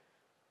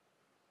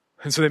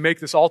 And so they make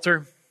this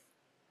altar.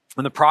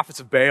 And the prophets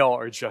of Baal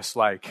are just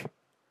like,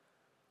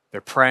 they're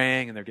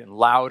praying and they're getting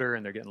louder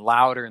and they're getting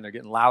louder and they're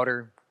getting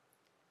louder.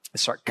 They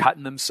start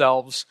cutting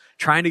themselves,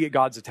 trying to get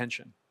God's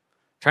attention,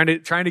 trying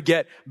to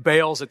get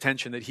Baal's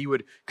attention that he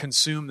would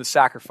consume the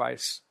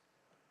sacrifice.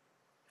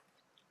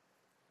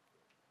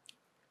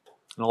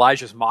 And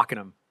Elijah's mocking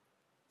him.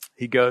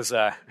 He goes,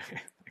 I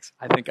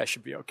think I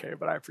should be okay,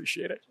 but I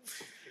appreciate it.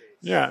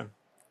 Yeah.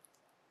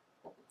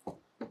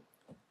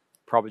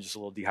 Probably just a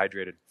little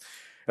dehydrated.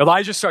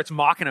 Elijah starts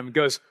mocking him and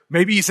goes,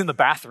 maybe he's in the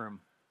bathroom.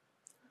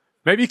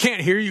 Maybe he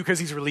can't hear you because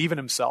he's relieving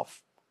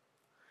himself.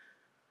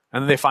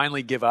 And then they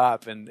finally give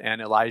up and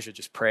Elijah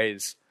just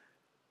prays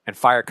and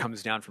fire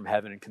comes down from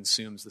heaven and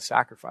consumes the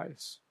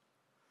sacrifice.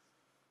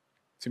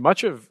 See,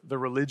 much of the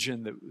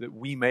religion that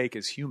we make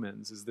as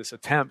humans is this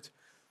attempt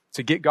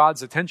to get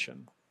God's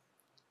attention.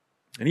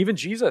 And even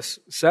Jesus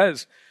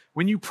says,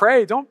 when you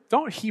pray,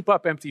 don't heap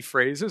up empty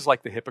phrases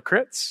like the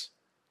hypocrites.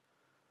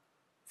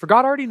 For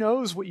God already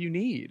knows what you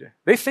need.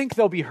 They think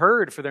they'll be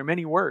heard for their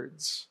many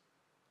words.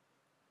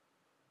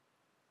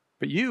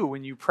 But you,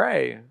 when you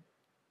pray,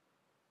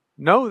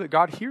 know that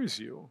God hears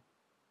you.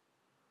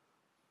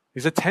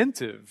 He's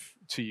attentive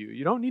to you.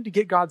 You don't need to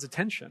get God's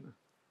attention.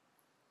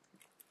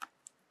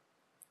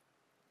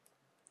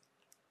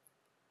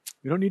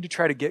 We don't need to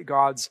try to get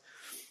God's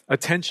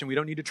attention. We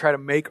don't need to try to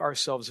make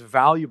ourselves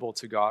valuable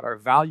to God. Our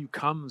value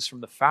comes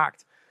from the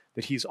fact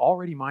that he's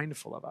already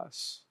mindful of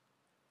us.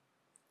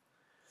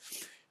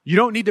 You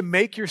don't need to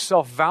make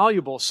yourself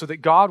valuable so that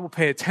God will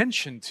pay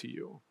attention to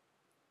you.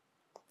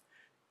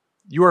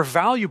 You are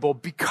valuable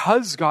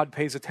because God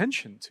pays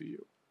attention to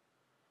you.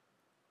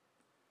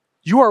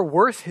 You are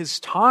worth his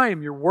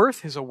time. You're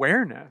worth his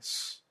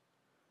awareness.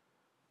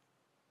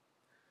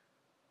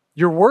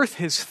 You're worth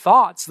his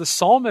thoughts. The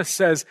psalmist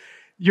says,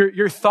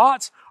 your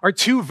thoughts are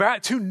too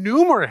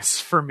numerous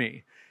for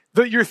me.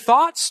 Your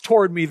thoughts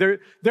toward me,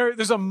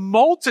 there's a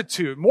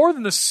multitude, more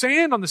than the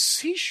sand on the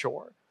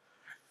seashore.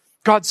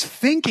 God's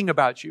thinking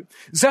about you.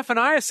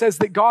 Zephaniah says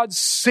that God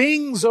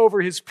sings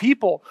over his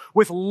people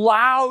with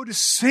loud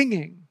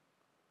singing.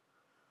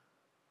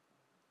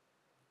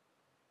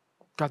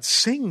 God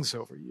sings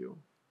over you.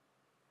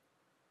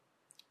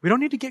 We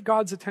don't need to get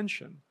God's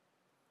attention.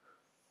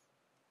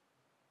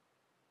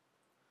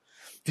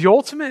 The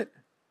ultimate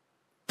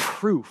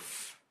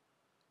proof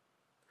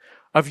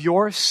of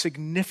your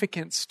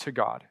significance to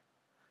God,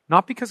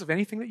 not because of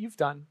anything that you've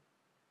done,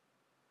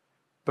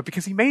 but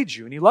because he made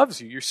you and he loves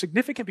you. You're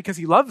significant because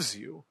he loves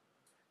you.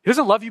 He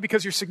doesn't love you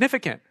because you're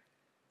significant.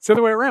 It's the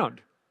other way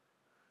around.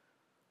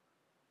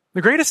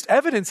 The greatest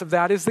evidence of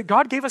that is that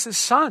God gave us his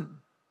son.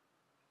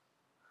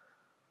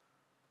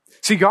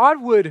 See, God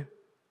would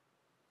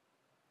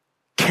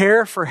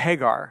care for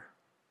Hagar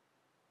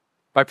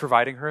by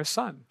providing her a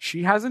son.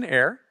 She has an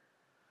heir.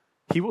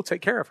 He will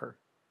take care of her.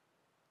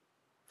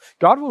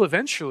 God will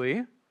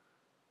eventually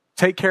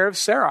take care of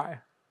Sarai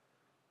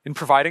in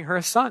providing her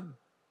a son.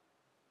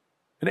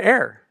 An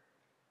heir.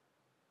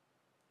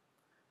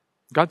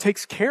 God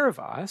takes care of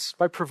us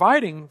by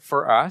providing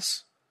for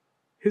us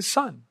his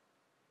son,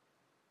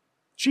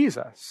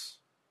 Jesus.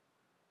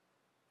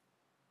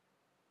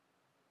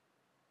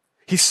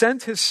 He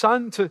sent his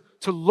son to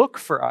look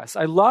for us.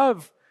 I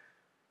love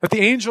that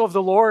the angel of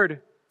the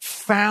Lord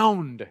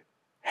found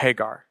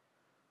Hagar.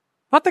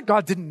 Not that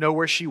God didn't know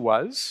where she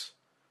was,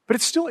 but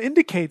it still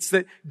indicates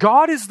that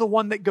God is the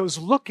one that goes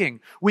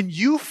looking. When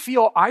you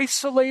feel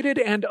isolated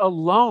and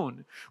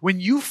alone, when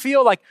you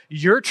feel like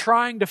you're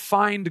trying to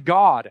find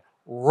God,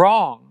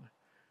 wrong.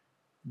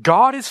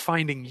 God is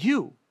finding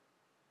you.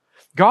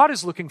 God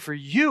is looking for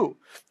you.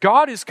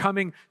 God is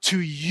coming to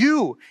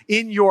you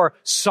in your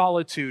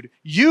solitude,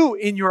 you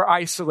in your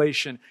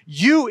isolation,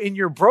 you in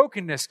your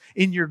brokenness,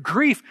 in your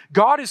grief.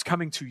 God is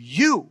coming to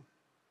you.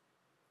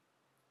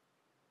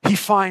 He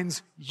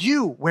finds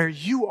you where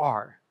you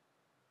are,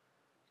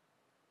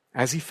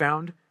 as he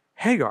found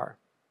Hagar.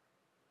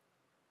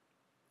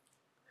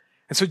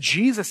 And so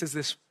Jesus is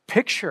this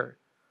picture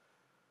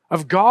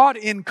of God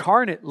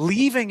incarnate,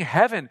 leaving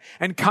heaven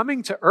and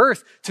coming to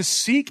earth to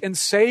seek and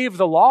save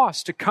the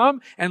lost, to come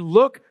and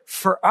look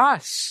for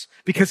us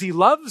because he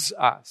loves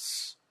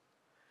us.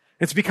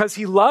 It's because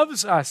he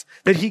loves us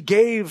that he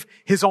gave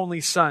his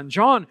only son.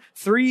 John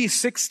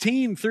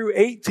 3:16 through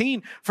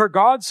 18. For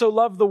God so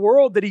loved the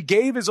world that he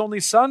gave his only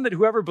son, that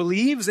whoever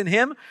believes in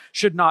him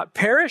should not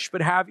perish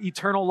but have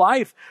eternal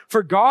life.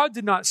 For God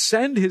did not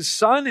send his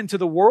son into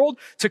the world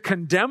to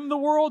condemn the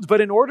world, but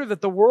in order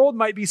that the world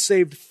might be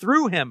saved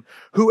through him.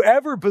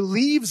 Whoever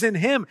believes in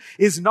him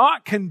is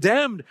not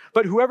condemned,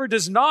 but whoever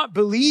does not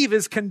believe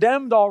is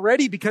condemned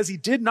already because he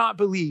did not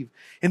believe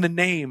in the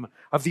name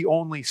of the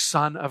only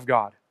Son of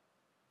God.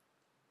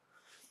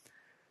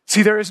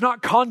 See, there is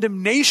not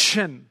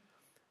condemnation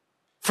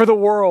for the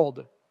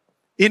world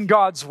in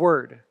God's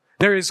word.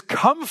 There is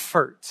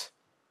comfort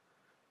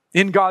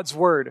in God's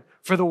word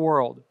for the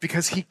world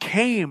because he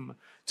came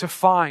to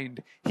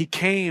find, he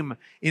came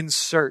in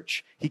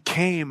search, he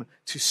came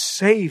to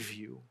save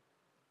you.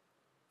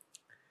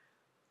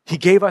 He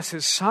gave us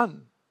his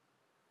son.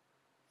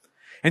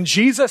 And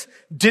Jesus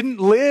didn't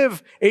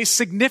live a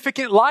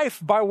significant life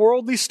by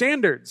worldly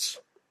standards.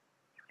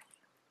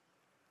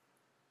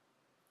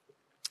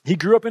 He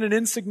grew up in an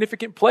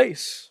insignificant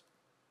place,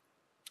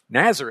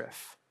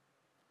 Nazareth.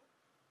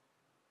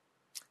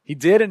 He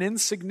did an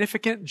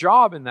insignificant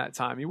job in that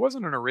time. He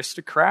wasn't an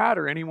aristocrat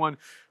or anyone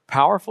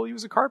powerful. He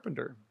was a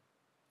carpenter.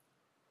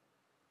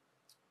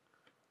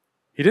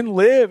 He didn't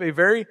live a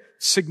very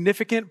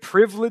significant,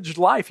 privileged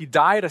life. He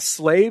died a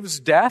slave's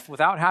death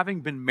without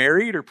having been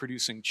married or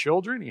producing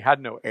children. He had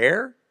no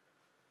heir.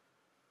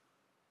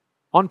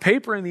 On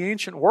paper in the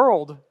ancient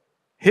world,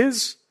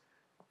 his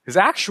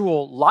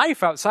actual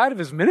life outside of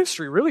his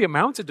ministry really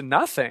amounted to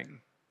nothing.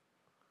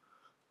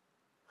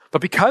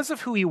 But because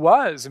of who he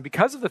was and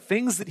because of the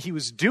things that he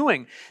was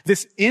doing,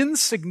 this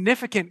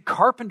insignificant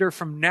carpenter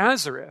from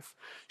Nazareth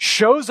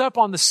shows up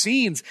on the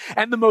scenes,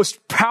 and the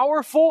most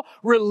powerful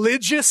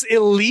religious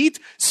elite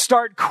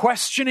start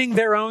questioning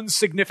their own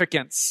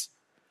significance.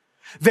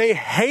 They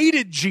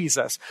hated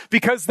Jesus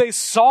because they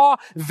saw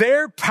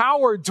their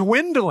power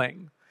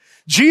dwindling.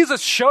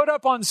 Jesus showed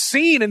up on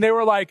scene and they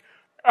were like,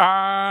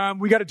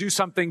 we got to do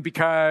something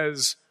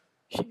because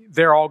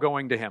they're all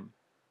going to him.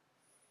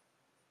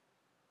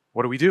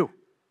 What do we do? And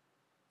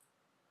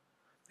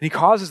he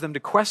causes them to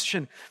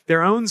question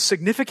their own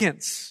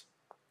significance.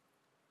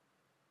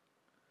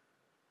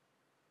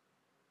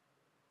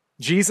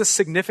 Jesus'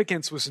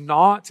 significance was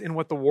not in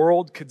what the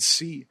world could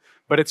see,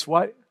 but it's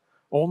what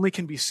only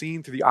can be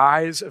seen through the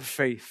eyes of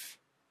faith.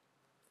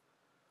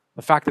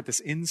 The fact that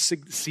this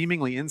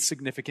seemingly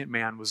insignificant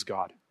man was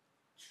God.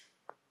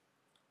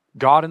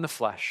 God in the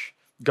flesh,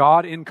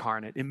 God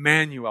incarnate,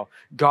 Emmanuel,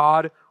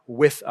 God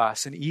with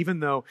us. And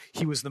even though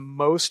he was the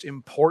most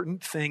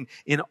important thing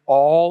in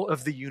all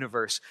of the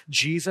universe,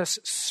 Jesus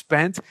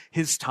spent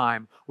his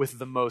time with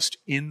the most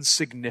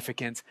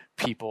insignificant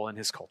people in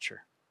his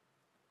culture.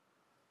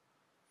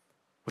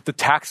 With the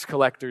tax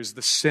collectors,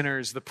 the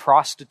sinners, the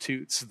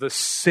prostitutes, the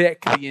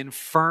sick, the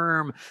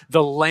infirm,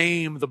 the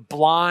lame, the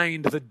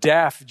blind, the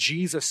deaf.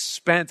 Jesus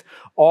spent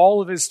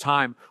all of his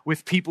time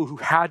with people who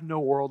had no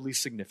worldly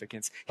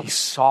significance. He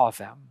saw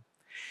them.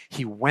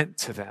 He went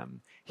to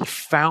them. He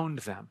found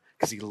them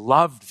because he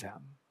loved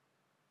them.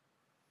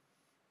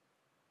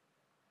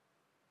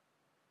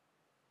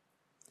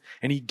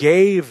 And he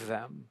gave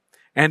them,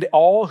 and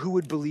all who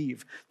would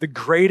believe, the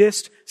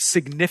greatest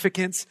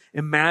significance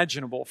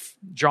imaginable.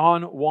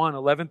 John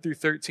 1:11 through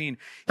 13.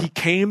 He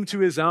came to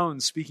his own,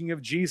 speaking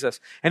of Jesus,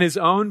 and his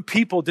own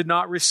people did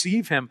not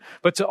receive him.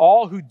 But to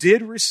all who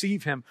did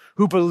receive him,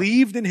 who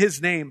believed in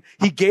his name,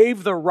 he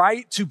gave the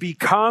right to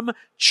become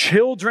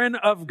children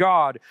of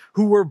God,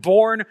 who were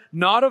born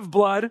not of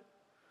blood,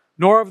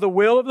 nor of the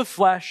will of the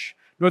flesh,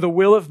 nor the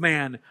will of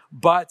man,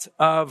 but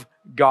of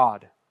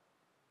God.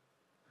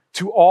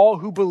 To all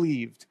who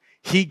believed,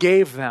 he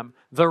gave them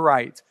the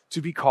right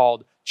to be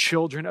called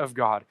children of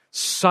God,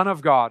 son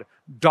of God,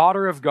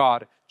 daughter of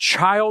God,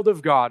 child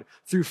of God.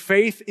 Through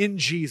faith in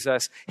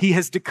Jesus, he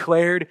has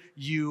declared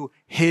you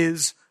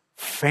his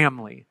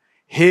family,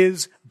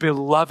 his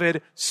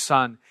beloved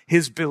son,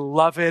 his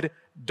beloved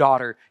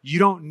daughter. You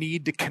don't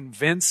need to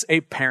convince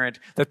a parent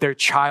that their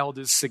child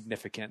is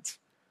significant.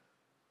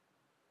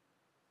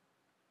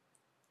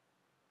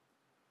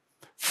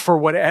 for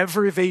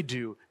whatever they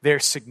do, they're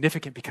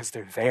significant because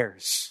they're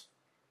theirs.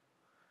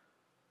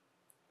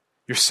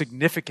 Your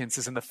significance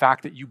is in the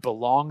fact that you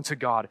belong to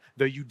God,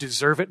 though you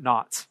deserve it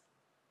not.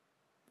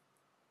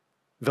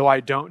 Though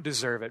I don't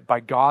deserve it, by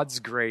God's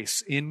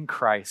grace in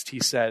Christ, he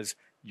says,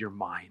 you're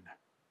mine.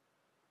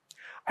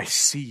 I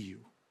see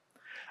you.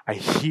 I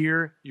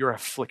hear your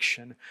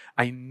affliction.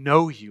 I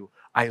know you.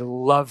 I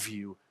love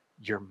you.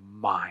 You're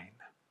mine.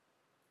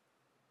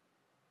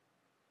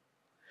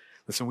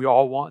 Listen, we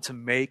all want to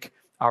make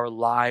our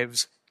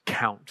lives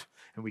count,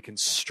 and we can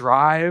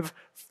strive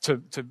to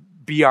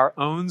be our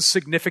own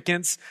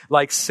significance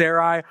like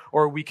Sarai,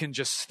 or we can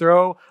just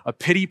throw a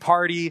pity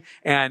party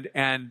and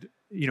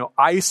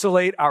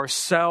isolate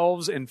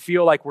ourselves and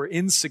feel like we're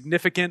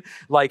insignificant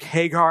like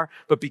Hagar.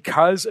 But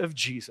because of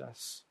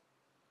Jesus,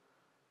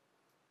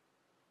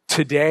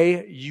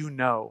 today you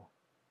know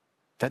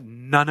that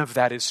none of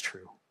that is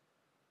true.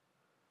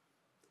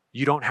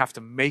 You don't have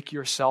to make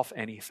yourself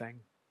anything.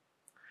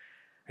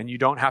 And you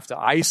don't have to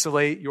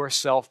isolate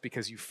yourself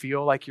because you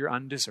feel like you're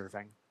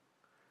undeserving.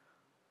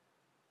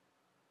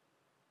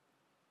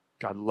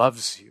 God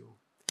loves you.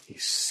 He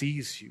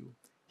sees you.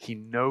 He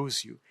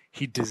knows you.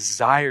 He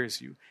desires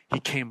you.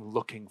 He came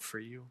looking for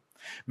you.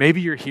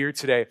 Maybe you're here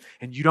today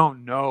and you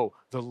don't know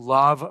the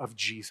love of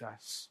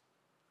Jesus.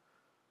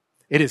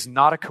 It is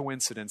not a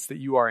coincidence that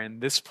you are in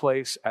this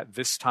place at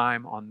this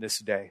time on this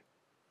day.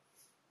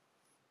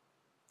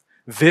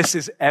 This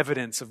is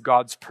evidence of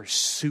God's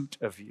pursuit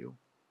of you.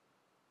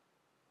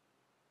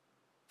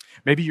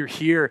 Maybe you're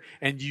here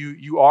and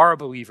you are a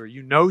believer.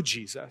 You know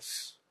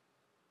Jesus.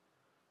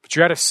 But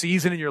you're at a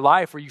season in your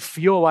life where you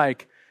feel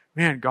like,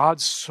 man,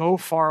 God's so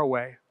far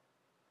away.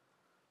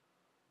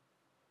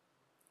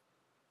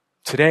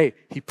 Today,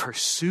 he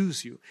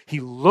pursues you. He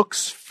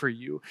looks for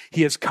you.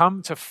 He has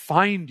come to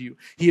find you.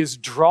 He is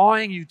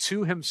drawing you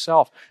to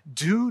himself.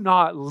 Do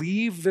not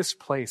leave this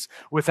place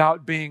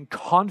without being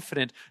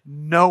confident,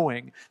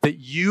 knowing that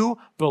you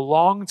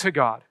belong to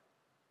God,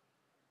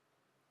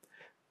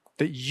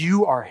 that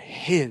you are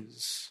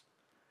his,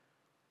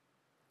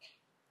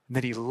 and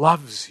that he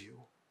loves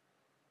you.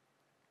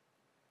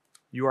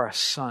 You are a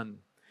son.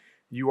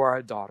 You are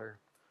a daughter.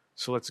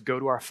 So let's go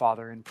to our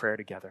Father in prayer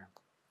together.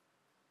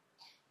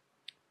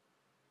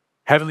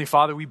 Heavenly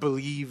Father, we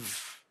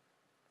believe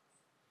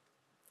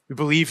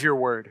your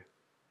word.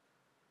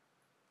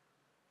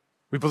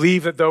 We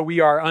believe that though we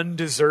are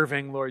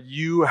undeserving, Lord,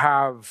 you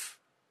have,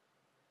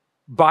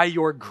 by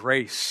your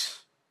grace,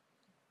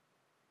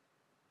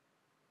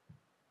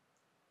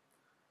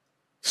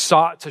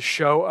 sought to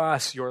show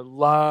us your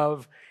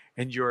love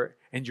and your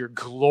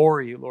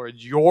glory, Lord,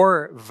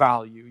 your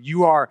value.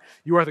 You are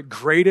the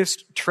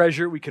greatest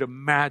treasure we could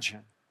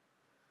imagine.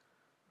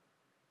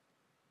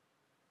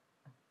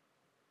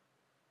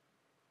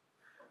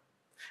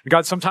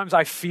 God, sometimes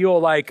I feel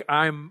like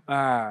I've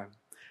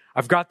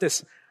got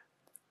this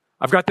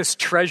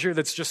treasure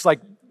that's just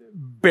like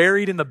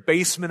buried in the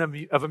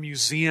basement of a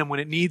museum when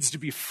it needs to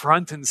be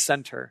front and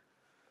center.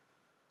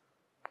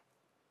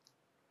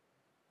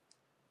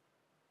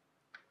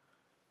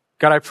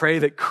 God, I pray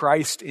that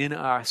Christ in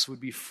us would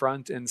be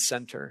front and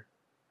center.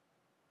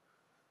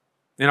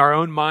 In our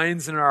own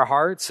minds and in our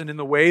hearts and in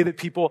the way that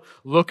people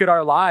look at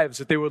our lives,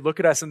 that they would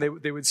look at us and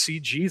they would see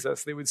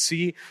Jesus. They would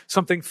see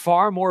something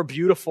far more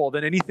beautiful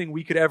than anything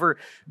we could ever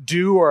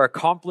do or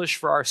accomplish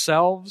for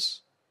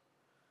ourselves.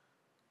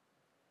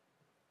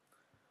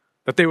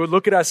 That they would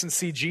look at us and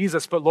see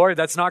Jesus, but Lord,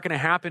 that's not going to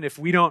happen if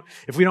we don't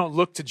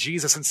look to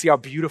Jesus and see how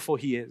beautiful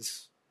he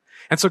is.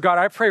 And so God,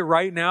 I pray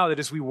right now that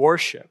as we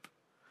worship,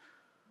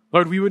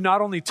 Lord, we would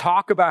not only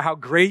talk about how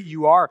great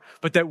you are,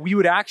 but that we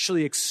would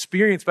actually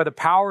experience by the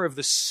power of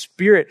the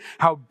Spirit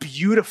how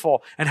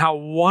beautiful and how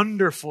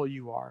wonderful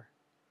you are.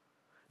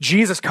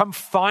 Jesus, come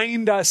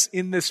find us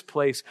in this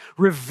place.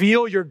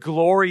 Reveal your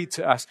glory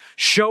to us.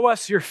 Show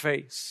us your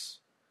face.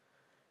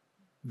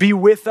 Be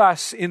with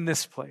us in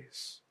this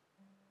place.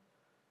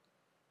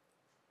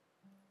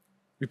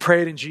 We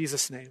pray it in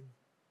Jesus' name.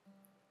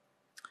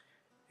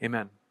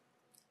 Amen.